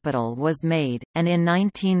capital was made, and in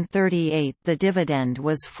 1938 the dividend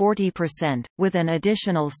was 40%, with an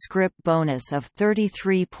additional scrip bonus of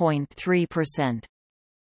 33.3%.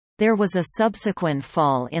 There was a subsequent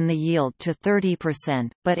fall in the yield to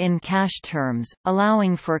 30%, but in cash terms,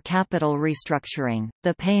 allowing for capital restructuring,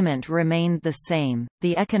 the payment remained the same.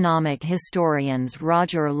 The economic historians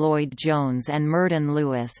Roger Lloyd-Jones and Murden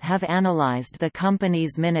Lewis have analyzed the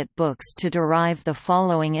company's minute books to derive the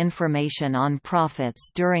following information on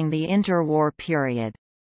profits during the interwar period.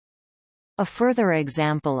 A further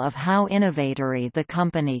example of how innovatory the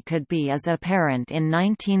company could be is apparent in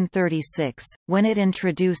 1936, when it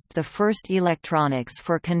introduced the first electronics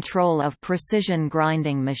for control of precision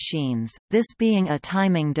grinding machines, this being a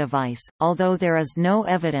timing device. Although there is no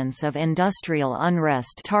evidence of industrial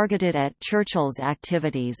unrest targeted at Churchill's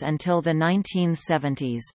activities until the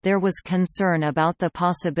 1970s, there was concern about the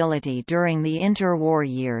possibility during the interwar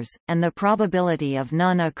years, and the probability of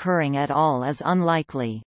none occurring at all is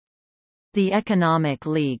unlikely. The Economic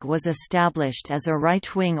League was established as a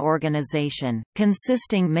right-wing organization,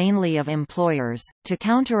 consisting mainly of employers, to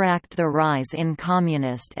counteract the rise in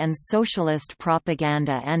communist and socialist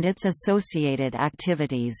propaganda and its associated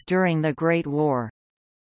activities during the Great War.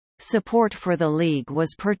 Support for the League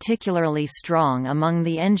was particularly strong among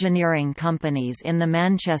the engineering companies in the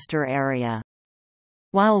Manchester area.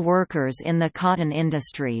 While workers in the cotton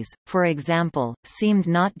industries, for example, seemed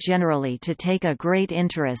not generally to take a great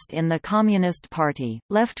interest in the Communist Party,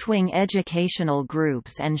 left-wing educational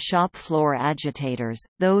groups and shop floor agitators,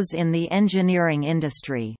 those in the engineering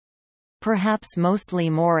industry—perhaps mostly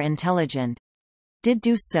more intelligent—did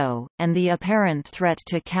do so, and the apparent threat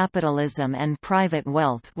to capitalism and private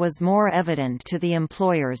wealth was more evident to the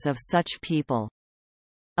employers of such people.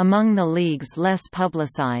 Among the League's less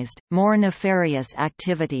publicized, more nefarious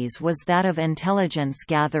activities was that of intelligence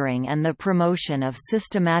gathering and the promotion of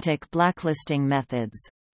systematic blacklisting methods.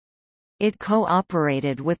 It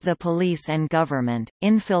cooperated with the police and government,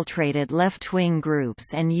 infiltrated left-wing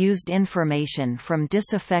groups and used information from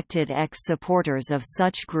disaffected ex-supporters of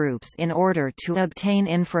such groups in order to obtain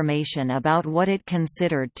information about what it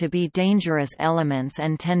considered to be dangerous elements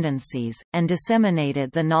and tendencies, and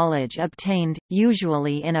disseminated the knowledge obtained,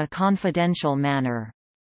 usually in a confidential manner.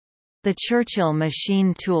 The Churchill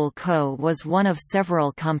Machine Tool Co. was one of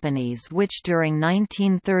several companies which during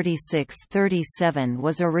 1936–37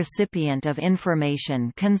 was a recipient of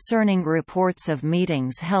information concerning reports of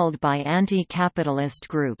meetings held by anti-capitalist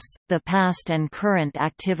groups, the past and current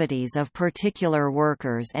activities of particular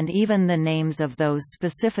workers and even the names of those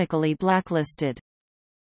specifically blacklisted.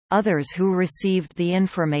 Others who received the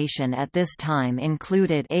information at this time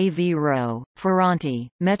included A.V. Rowe, Ferranti,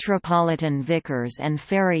 Metropolitan Vickers, and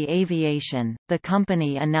Ferry Aviation. The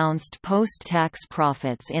company announced post-tax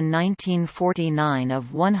profits in 1949 of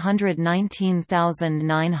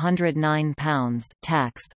 £119,909,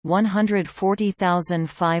 tax,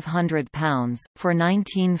 £140,500. For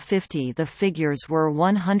 1950, the figures were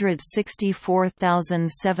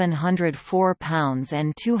 £164,704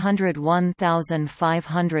 and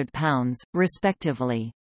 £201,500,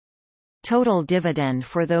 respectively. Total dividend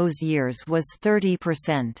for those years was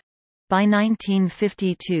 30%. By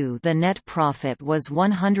 1952 the net profit was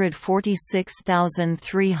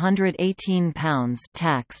 £146,318,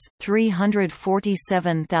 tax,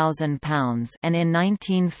 £347,000, and in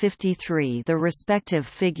 1953 the respective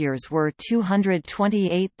figures were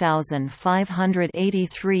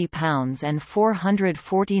 £228,583 and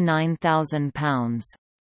 £449,000.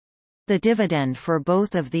 The dividend for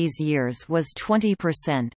both of these years was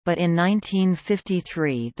 20%, but in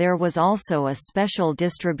 1953 there was also a special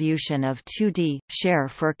distribution of 2d share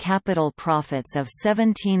for capital profits of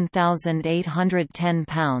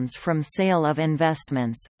 £17,810 from sale of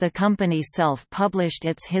investments. The company self-published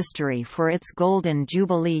its history for its Golden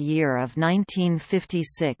Jubilee year of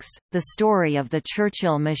 1956, The Story of the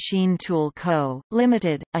Churchill Machine Tool Co.,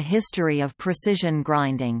 Limited, A History of Precision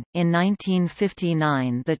Grinding. In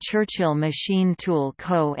 1959 the Churchill Machine Tool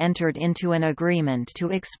Co. entered into an agreement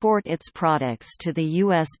to export its products to the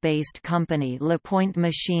U.S.-based company LaPointe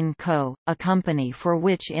Machine Co., a company for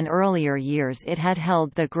which in earlier years it had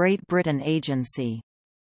held the Great Britain agency.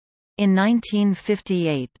 In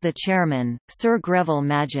 1958 the chairman, Sir Greville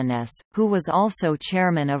Magennis, who was also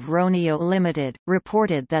chairman of Roneo Limited,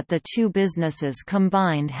 reported that the two businesses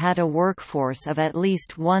combined had a workforce of at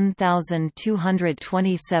least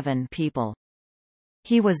 1,227 people.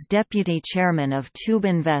 He was deputy chairman of Tube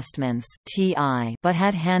Investments (TI), but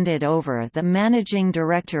had handed over the managing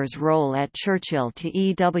director's role at Churchill to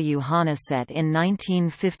E. W. Honeysett in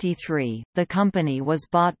 1953. The company was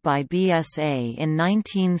bought by BSA in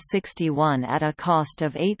 1961 at a cost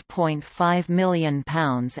of £8.5 million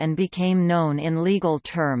and became known in legal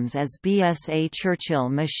terms as BSA Churchill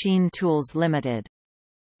Machine Tools Limited.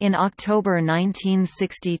 In October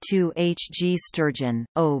 1962 H. G. Sturgeon,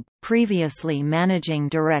 OB, previously managing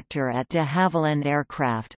director at de Havilland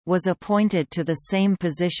Aircraft, was appointed to the same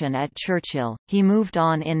position at Churchill. He moved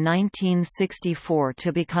on in 1964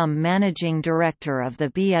 to become managing director of the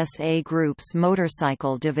BSA Group's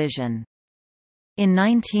motorcycle division. In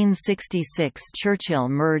 1966 Churchill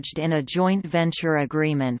merged in a joint venture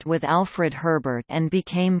agreement with Alfred Herbert and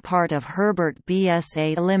became part of Herbert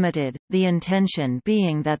BSA Limited, the intention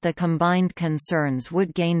being that the combined concerns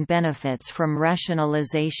would gain benefits from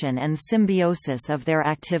rationalization and symbiosis of their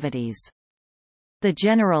activities. The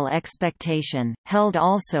general expectation, held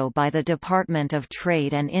also by the Department of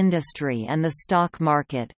Trade and Industry and the stock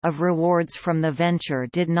market, of rewards from the venture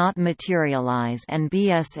did not materialize and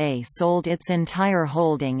BSA sold its entire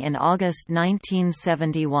holding in August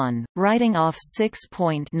 1971, writing off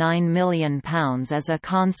 £6.9 million as a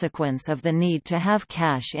consequence of the need to have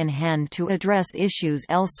cash in hand to address issues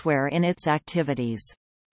elsewhere in its activities.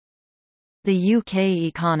 The UK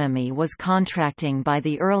economy was contracting by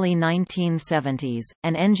the early 1970s,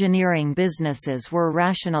 and engineering businesses were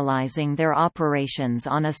rationalising their operations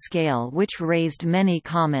on a scale which raised many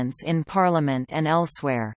comments in Parliament and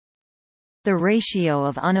elsewhere. The ratio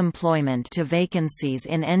of unemployment to vacancies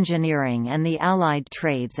in engineering and the allied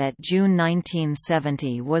trades at June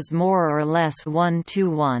 1970 was more or less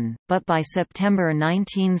 1:1, but by September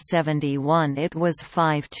 1971 it was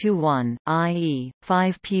 5:1, i.e.,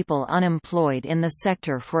 5 people unemployed in the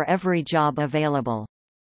sector for every job available.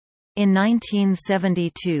 In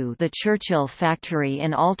 1972 the Churchill factory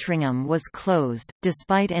in Altrincham was closed,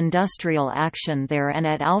 despite industrial action there and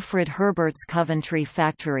at Alfred Herbert's Coventry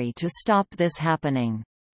factory to stop this happening.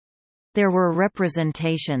 There were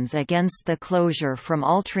representations against the closure from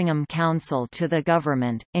Altrincham Council to the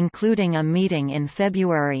government, including a meeting in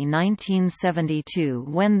February 1972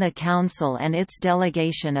 when the council and its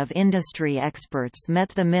delegation of industry experts met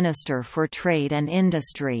the Minister for Trade and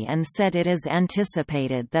Industry and said it is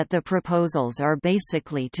anticipated that the proposals are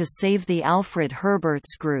basically to save the Alfred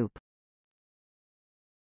Herbert's Group.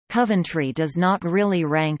 Coventry does not really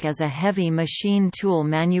rank as a heavy machine tool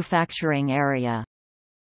manufacturing area.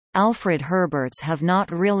 Alfred Herberts have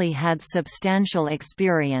not really had substantial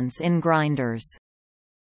experience in grinders.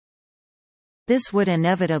 This would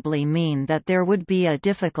inevitably mean that there would be a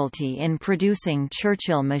difficulty in producing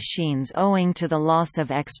Churchill machines owing to the loss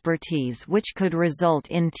of expertise, which could result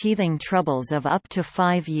in teething troubles of up to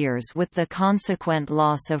 5 years with the consequent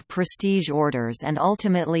loss of prestige orders and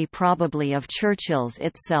ultimately probably of Churchill's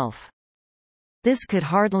itself. This could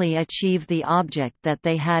hardly achieve the object that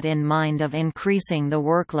they had in mind of increasing the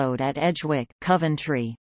workload at Edgewick,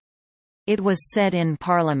 Coventry. It was said in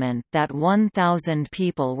Parliament that 1,000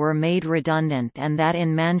 people were made redundant and that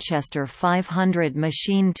in Manchester 500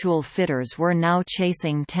 machine tool fitters were now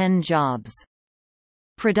chasing 10 jobs.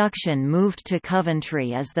 Production moved to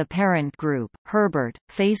Coventry as the parent group. Herbert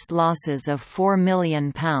faced losses of £4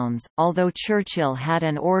 million, although Churchill had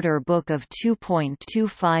an order book of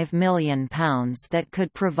 £2.25 million that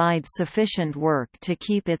could provide sufficient work to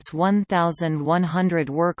keep its 1,100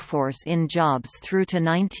 workforce in jobs through to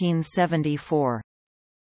 1974.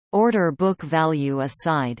 Order book value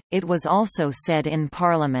aside, it was also said in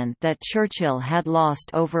Parliament that Churchill had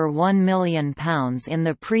lost over £1 million in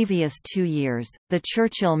the previous 2 years. The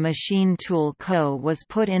Churchill Machine Tool Co. was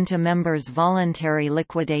put into members' voluntary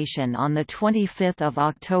liquidation on 25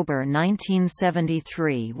 October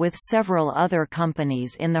 1973 with several other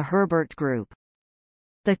companies in the Herbert Group.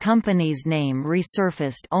 The company's name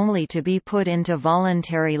resurfaced only to be put into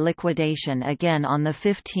voluntary liquidation again on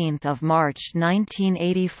 15 March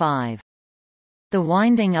 1985. The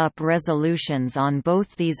winding up resolutions on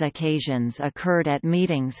both these occasions occurred at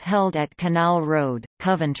meetings held at Canal Road,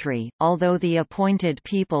 Coventry, although the appointed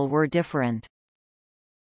people were different.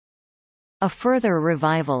 A further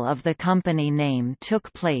revival of the company name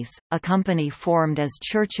took place. A company formed as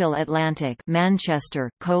Churchill Atlantic Manchester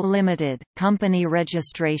Co. Limited, company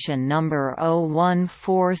registration number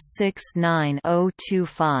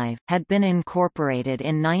 014690025, had been incorporated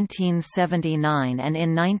in 1979 and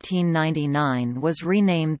in 1999 was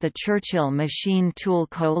renamed the Churchill Machine Tool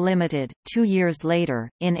Co. Limited. 2 years later,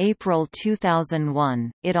 in April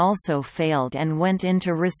 2001, it also failed and went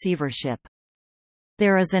into receivership.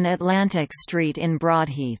 There is an Atlantic Street in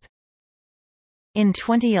Broadheath. In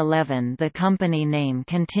 2011 the company name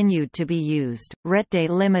continued to be used. Retday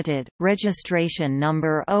Limited, registration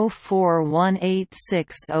number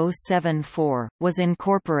 041860074, was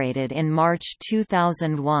incorporated in March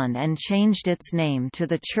 2001 and changed its name to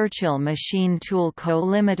the Churchill Machine Tool Co.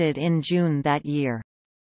 Limited in June that year.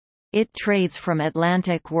 It trades from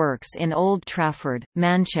Atlantic Works in Old Trafford,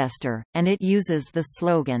 Manchester, and it uses the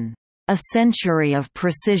slogan, "A century of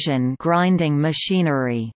precision grinding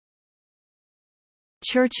machinery."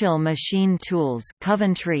 Churchill Machine Tools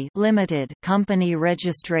Coventry Limited, company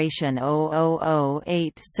registration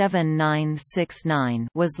 000087969,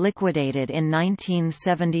 was liquidated in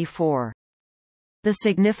 1974. The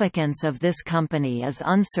significance of this company is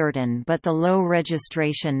uncertain, but the low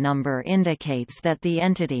registration number indicates that the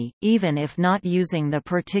entity, even if not using the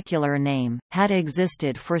particular name, had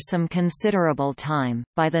existed for some considerable time.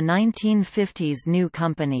 By the 1950s, new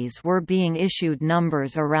companies were being issued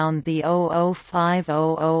numbers around the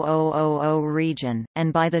 0050000 region,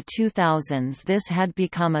 and by the 2000s this had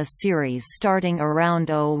become a series starting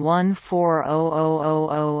around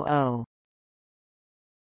 0140000.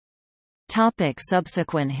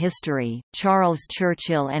 Subsequent history. Charles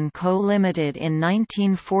Churchill & Co. Limited. In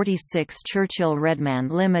 1946 Churchill Redman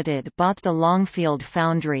Limited bought the Longfield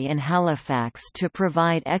Foundry in Halifax to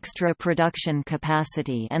provide extra production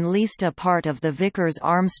capacity and leased a part of the Vickers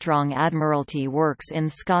Armstrong Admiralty Works in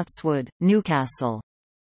Scotswood, Newcastle.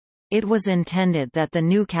 It was intended that the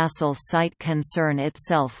Newcastle site concern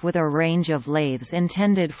itself with a range of lathes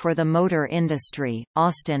intended for the motor industry,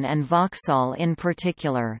 Austin and Vauxhall in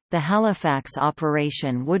particular. The Halifax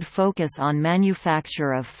operation would focus on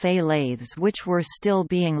manufacture of Fay lathes, which were still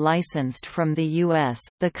being licensed from the U.S.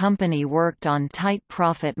 The company worked on tight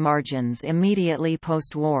profit margins immediately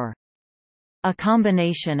post-war. A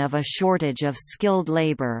combination of a shortage of skilled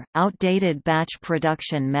labor, outdated batch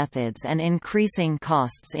production methods and increasing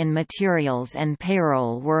costs in materials and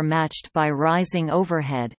payroll were matched by rising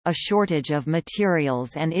overhead, a shortage of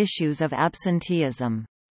materials and issues of absenteeism.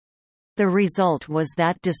 The result was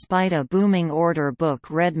that despite a booming order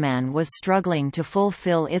book, Redman was struggling to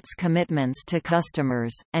fulfill its commitments to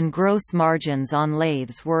customers, and gross margins on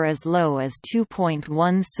lathes were as low as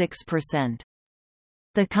 2.16%.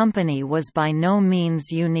 The company was by no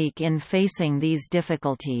means unique in facing these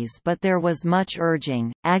difficulties, but there was much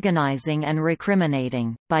urging, agonizing and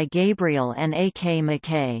recriminating, by Gabriel and A. K.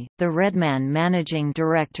 Mackay, the Redman managing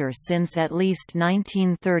director since at least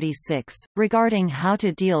 1936, regarding how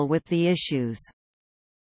to deal with the issues.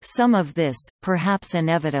 Some of this, perhaps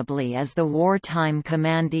inevitably as the wartime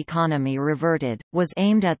command economy reverted, was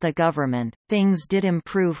aimed at the government. Things did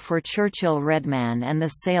improve for Churchill Redman and the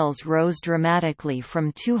sales rose dramatically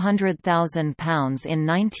from £200,000 in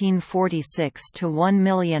 1946 to £1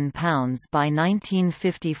 million by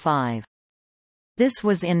 1955. This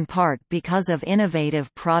was in part because of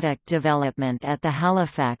innovative product development at the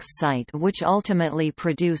Halifax site, which ultimately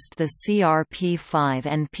produced the CRP5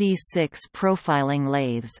 and P6 profiling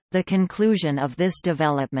lathes. The conclusion of this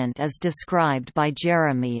development is described by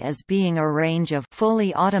Jeremy as being a range of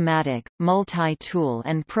fully automatic, multi-tool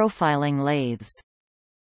and profiling lathes.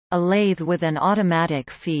 A lathe with an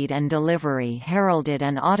automatic feed and delivery heralded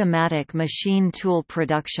an automatic machine tool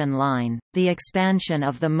production line. The expansion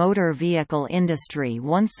of the motor vehicle industry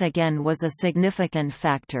once again was a significant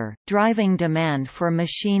factor, driving demand for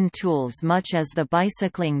machine tools much as the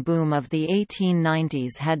bicycling boom of the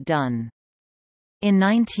 1890s had done. In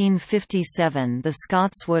 1957 the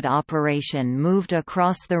Scotswood operation moved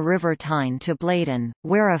across the River Tyne to Blaydon,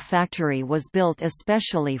 where a factory was built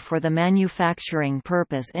especially for the manufacturing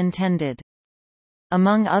purpose intended.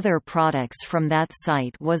 Among other products from that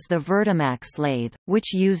site was the Vertimax lathe,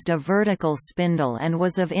 which used a vertical spindle and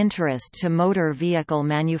was of interest to motor vehicle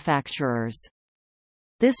manufacturers.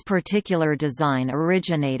 This particular design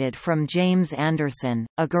originated from James Anderson,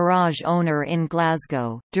 a garage owner in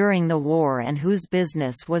Glasgow, during the war and whose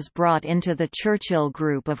business was brought into the Churchill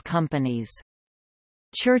group of companies.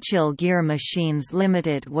 Churchill Gear Machines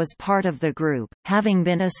Limited was part of the group, having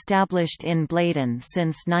been established in Blaydon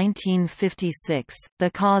since 1956.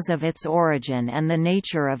 The cause of its origin and the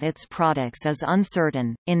nature of its products is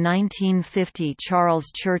uncertain. In 1950,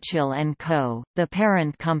 Charles Churchill and Co., the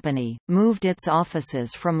parent company, moved its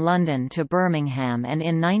offices from London to Birmingham and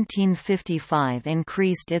in 1955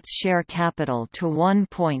 increased its share capital to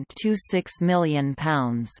 £1.26 million.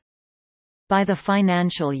 By the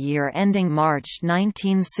financial year ending March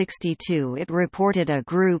 1962 it reported a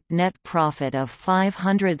group net profit of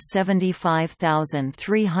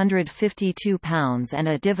 £575,352 and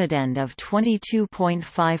a dividend of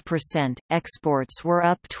 22.5%. Exports were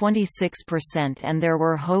up 26% and there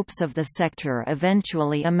were hopes of the sector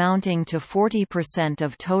eventually amounting to 40%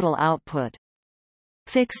 of total output.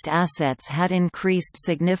 Fixed assets had increased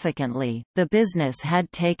significantly. The business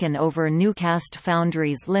had taken over Newcast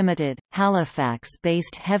Foundries Limited,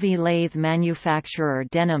 Halifax-based heavy lathe manufacturer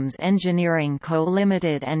Denham's Engineering Co.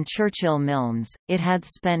 Limited and Churchill Milnes. It had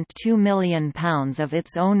spent £2 million of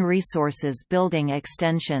its own resources building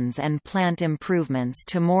extensions and plant improvements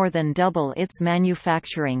to more than double its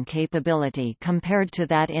manufacturing capability compared to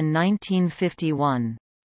that in 1951.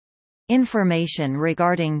 Information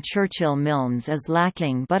regarding Churchill Milnes is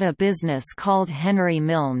lacking, but a business called Henry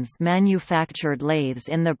Milnes manufactured lathes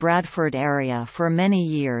in the Bradford area for many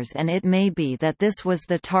years and it may be that this was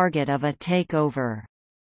the target of a takeover.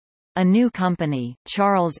 A new company,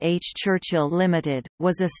 Charles H. Churchill Limited,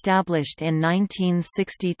 was established in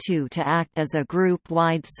 1962 to act as a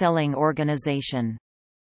group-wide selling organisation.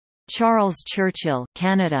 Charles Churchill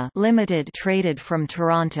Canada Limited traded from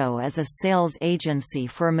Toronto as a sales agency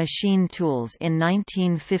for machine tools in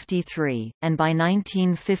 1953, and by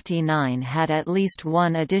 1959 had at least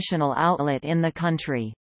one additional outlet in the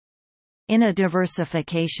country. In a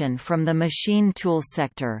diversification from the machine tool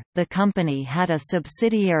sector, the company had a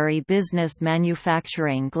subsidiary business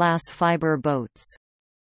manufacturing glass fibre boats.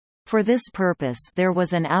 For this purpose there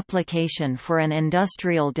was an application for an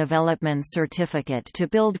Industrial Development Certificate to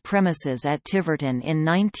build premises at Tiverton in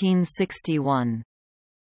 1961.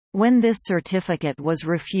 When this certificate was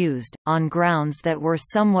refused, on grounds that were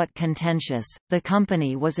somewhat contentious, the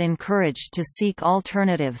company was encouraged to seek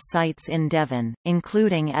alternative sites in Devon,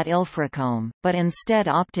 including at Ilfracombe, but instead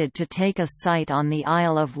opted to take a site on the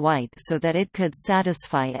Isle of Wight so that it could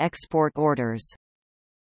satisfy export orders.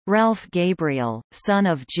 Ralph Gabriel, son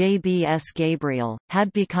of J.B.S. Gabriel,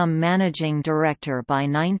 had become managing director by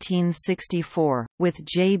 1964, with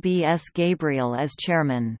J.B.S. Gabriel as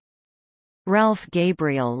chairman. Ralph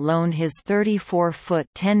Gabriel loaned his 34-foot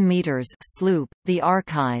 (10 meters) sloop, the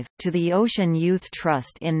Archive, to the Ocean Youth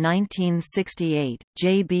Trust in 1968.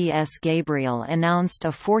 JBS Gabriel announced a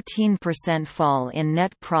 14% fall in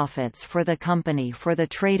net profits for the company for the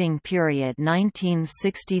trading period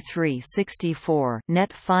 1963–64, net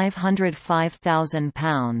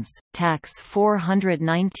 £505,000, tax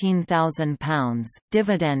 £419,000,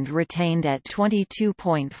 dividend retained at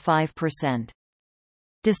 22.5%.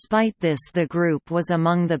 Despite this, the group was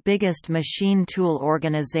among the biggest machine tool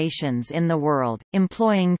organizations in the world,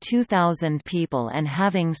 employing 2,000 people and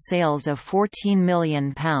having sales of £14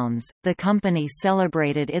 million. The company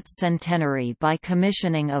celebrated its centenary by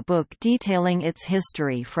commissioning a book detailing its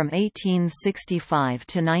history from 1865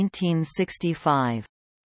 to 1965.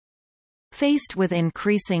 Faced with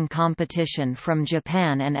increasing competition from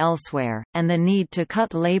Japan and elsewhere, and the need to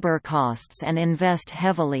cut labor costs and invest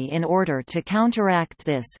heavily in order to counteract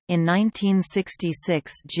this, in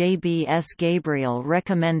 1966 JBS Gabriel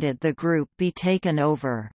recommended the group be taken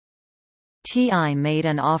over. TI made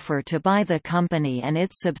an offer to buy the company and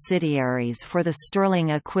its subsidiaries for the sterling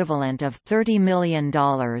equivalent of $30 million,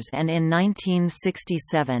 and in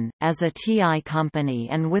 1967, as a TI company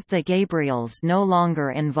and with the Gabriels no longer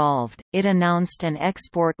involved, it announced an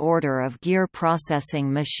export order of gear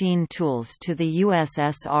processing machine tools to the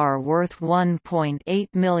USSR worth £1.8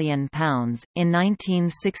 million. In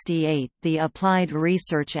 1968, the Applied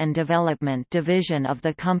Research and Development division of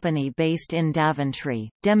the company based in Daventry,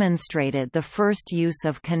 demonstrated the first use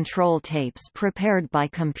of control tapes prepared by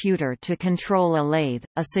computer to control a lathe,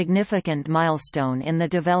 a significant milestone in the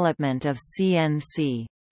development of CNC.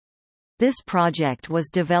 This project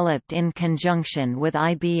was developed in conjunction with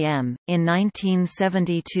IBM. In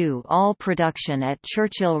 1972, all production at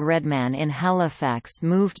Churchill Redman in Halifax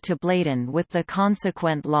moved to Blaydon with the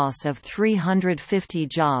consequent loss of 350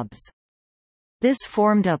 jobs. This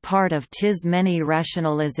formed a part of TI's many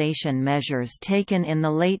rationalization measures taken in the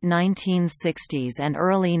late 1960s and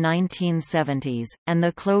early 1970s, and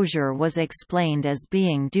the closure was explained as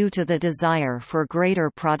being due to the desire for greater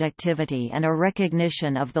productivity and a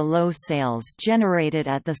recognition of the low sales generated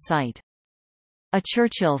at the site. A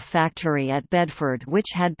Churchill factory at Bedford, which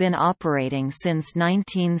had been operating since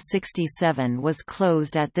 1967, was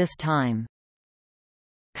closed at this time.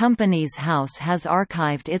 Companies House has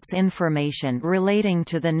archived its information relating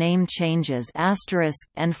to the name changes **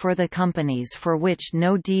 and for the companies for which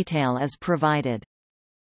no detail is provided.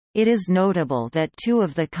 It is notable that two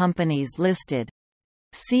of the companies listed,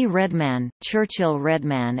 C. Redman, Churchill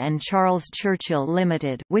Redman and Charles Churchill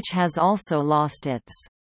Limited, which has also lost its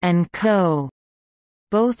 & Co.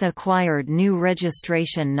 Both acquired new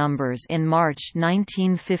registration numbers in March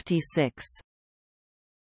 1956.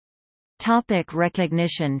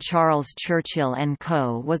 Recognition. Charles Churchill &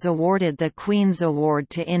 Co. was awarded the Queen's Award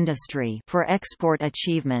to Industry for export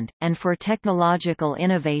achievement, and for technological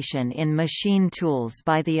innovation in machine tools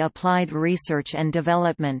by the Applied Research and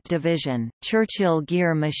Development Division, Churchill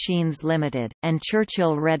Gear Machines Limited, and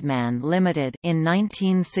Churchill Redman Limited in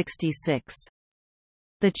 1966.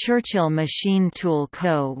 The Churchill Machine Tool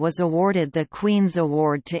Co. was awarded the Queen's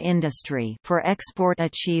Award to Industry for export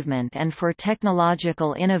achievement and for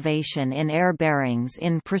technological innovation in air bearings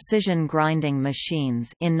in precision grinding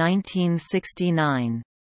machines in 1969.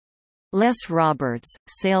 Les Roberts,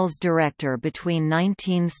 sales director between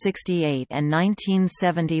 1968 and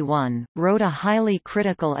 1971, wrote a highly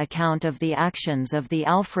critical account of the actions of the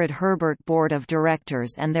Alfred Herbert Board of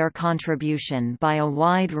Directors and their contribution by a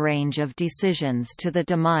wide range of decisions to the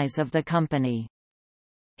demise of the company.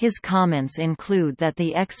 His comments include that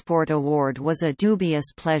the export award was a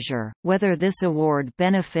dubious pleasure. Whether this award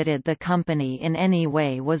benefited the company in any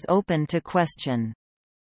way was open to question.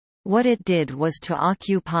 What it did was to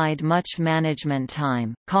occupied much management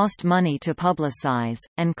time, cost money to publicize,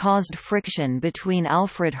 and caused friction between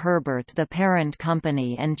Alfred Herbert, the parent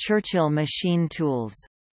company, and Churchill Machine Tools.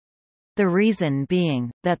 The reason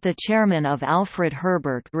being, that the chairman of Alfred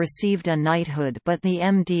Herbert received a knighthood but the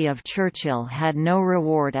MD of Churchill had no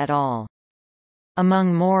reward at all.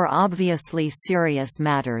 Among more obviously serious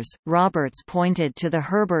matters, Roberts pointed to the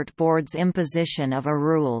Herbert Board's imposition of a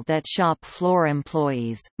rule that shop floor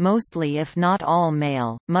employees, mostly if not all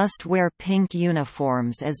male, must wear pink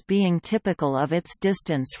uniforms as being typical of its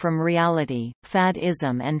distance from reality,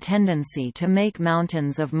 fadism and tendency to make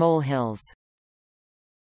mountains of molehills.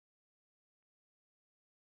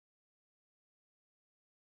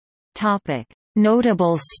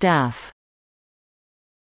 Notable staff.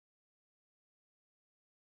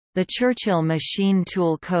 The Churchill Machine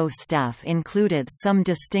Tool Co. staff included some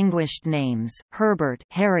distinguished names: Herbert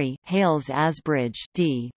Harry Hales Asbridge,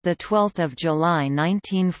 d. the 12th of July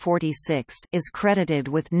 1946, is credited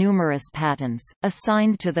with numerous patents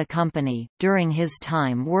assigned to the company during his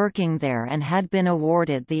time working there, and had been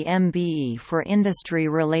awarded the MBE for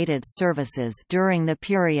industry-related services during the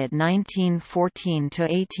period 1914 to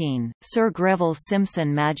 18. Sir Greville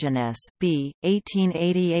Simpson Mageness, B.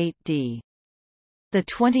 1888 d. The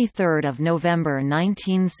 23rd of November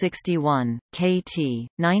 1961, KT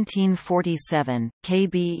 1947,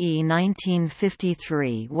 KBE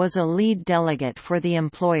 1953 was a lead delegate for the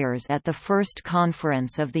employers at the first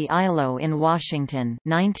conference of the ILO in Washington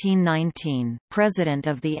 1919, president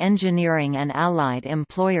of the Engineering and Allied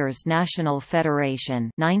Employers National Federation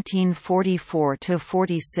 1944 to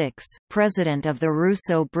 46, president of the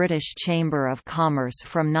Russo-British Chamber of Commerce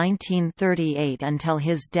from 1938 until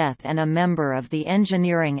his death, and a member of the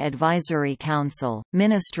Engineering Advisory Council,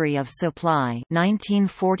 Ministry of Supply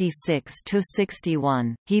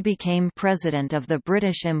 1946–61. He became president of the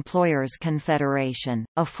British Employers' Confederation,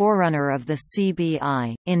 a forerunner of the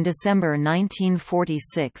CBI, in December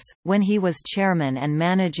 1946, when he was chairman and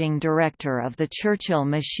managing director of the Churchill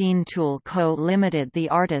Machine Tool Co. Limited. The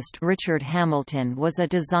artist Richard Hamilton was a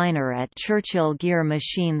designer at Churchill Gear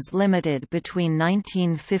Machines Limited between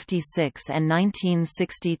 1956 and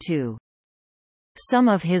 1962. Some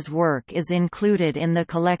of his work is included in the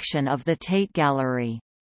collection of the Tate Gallery.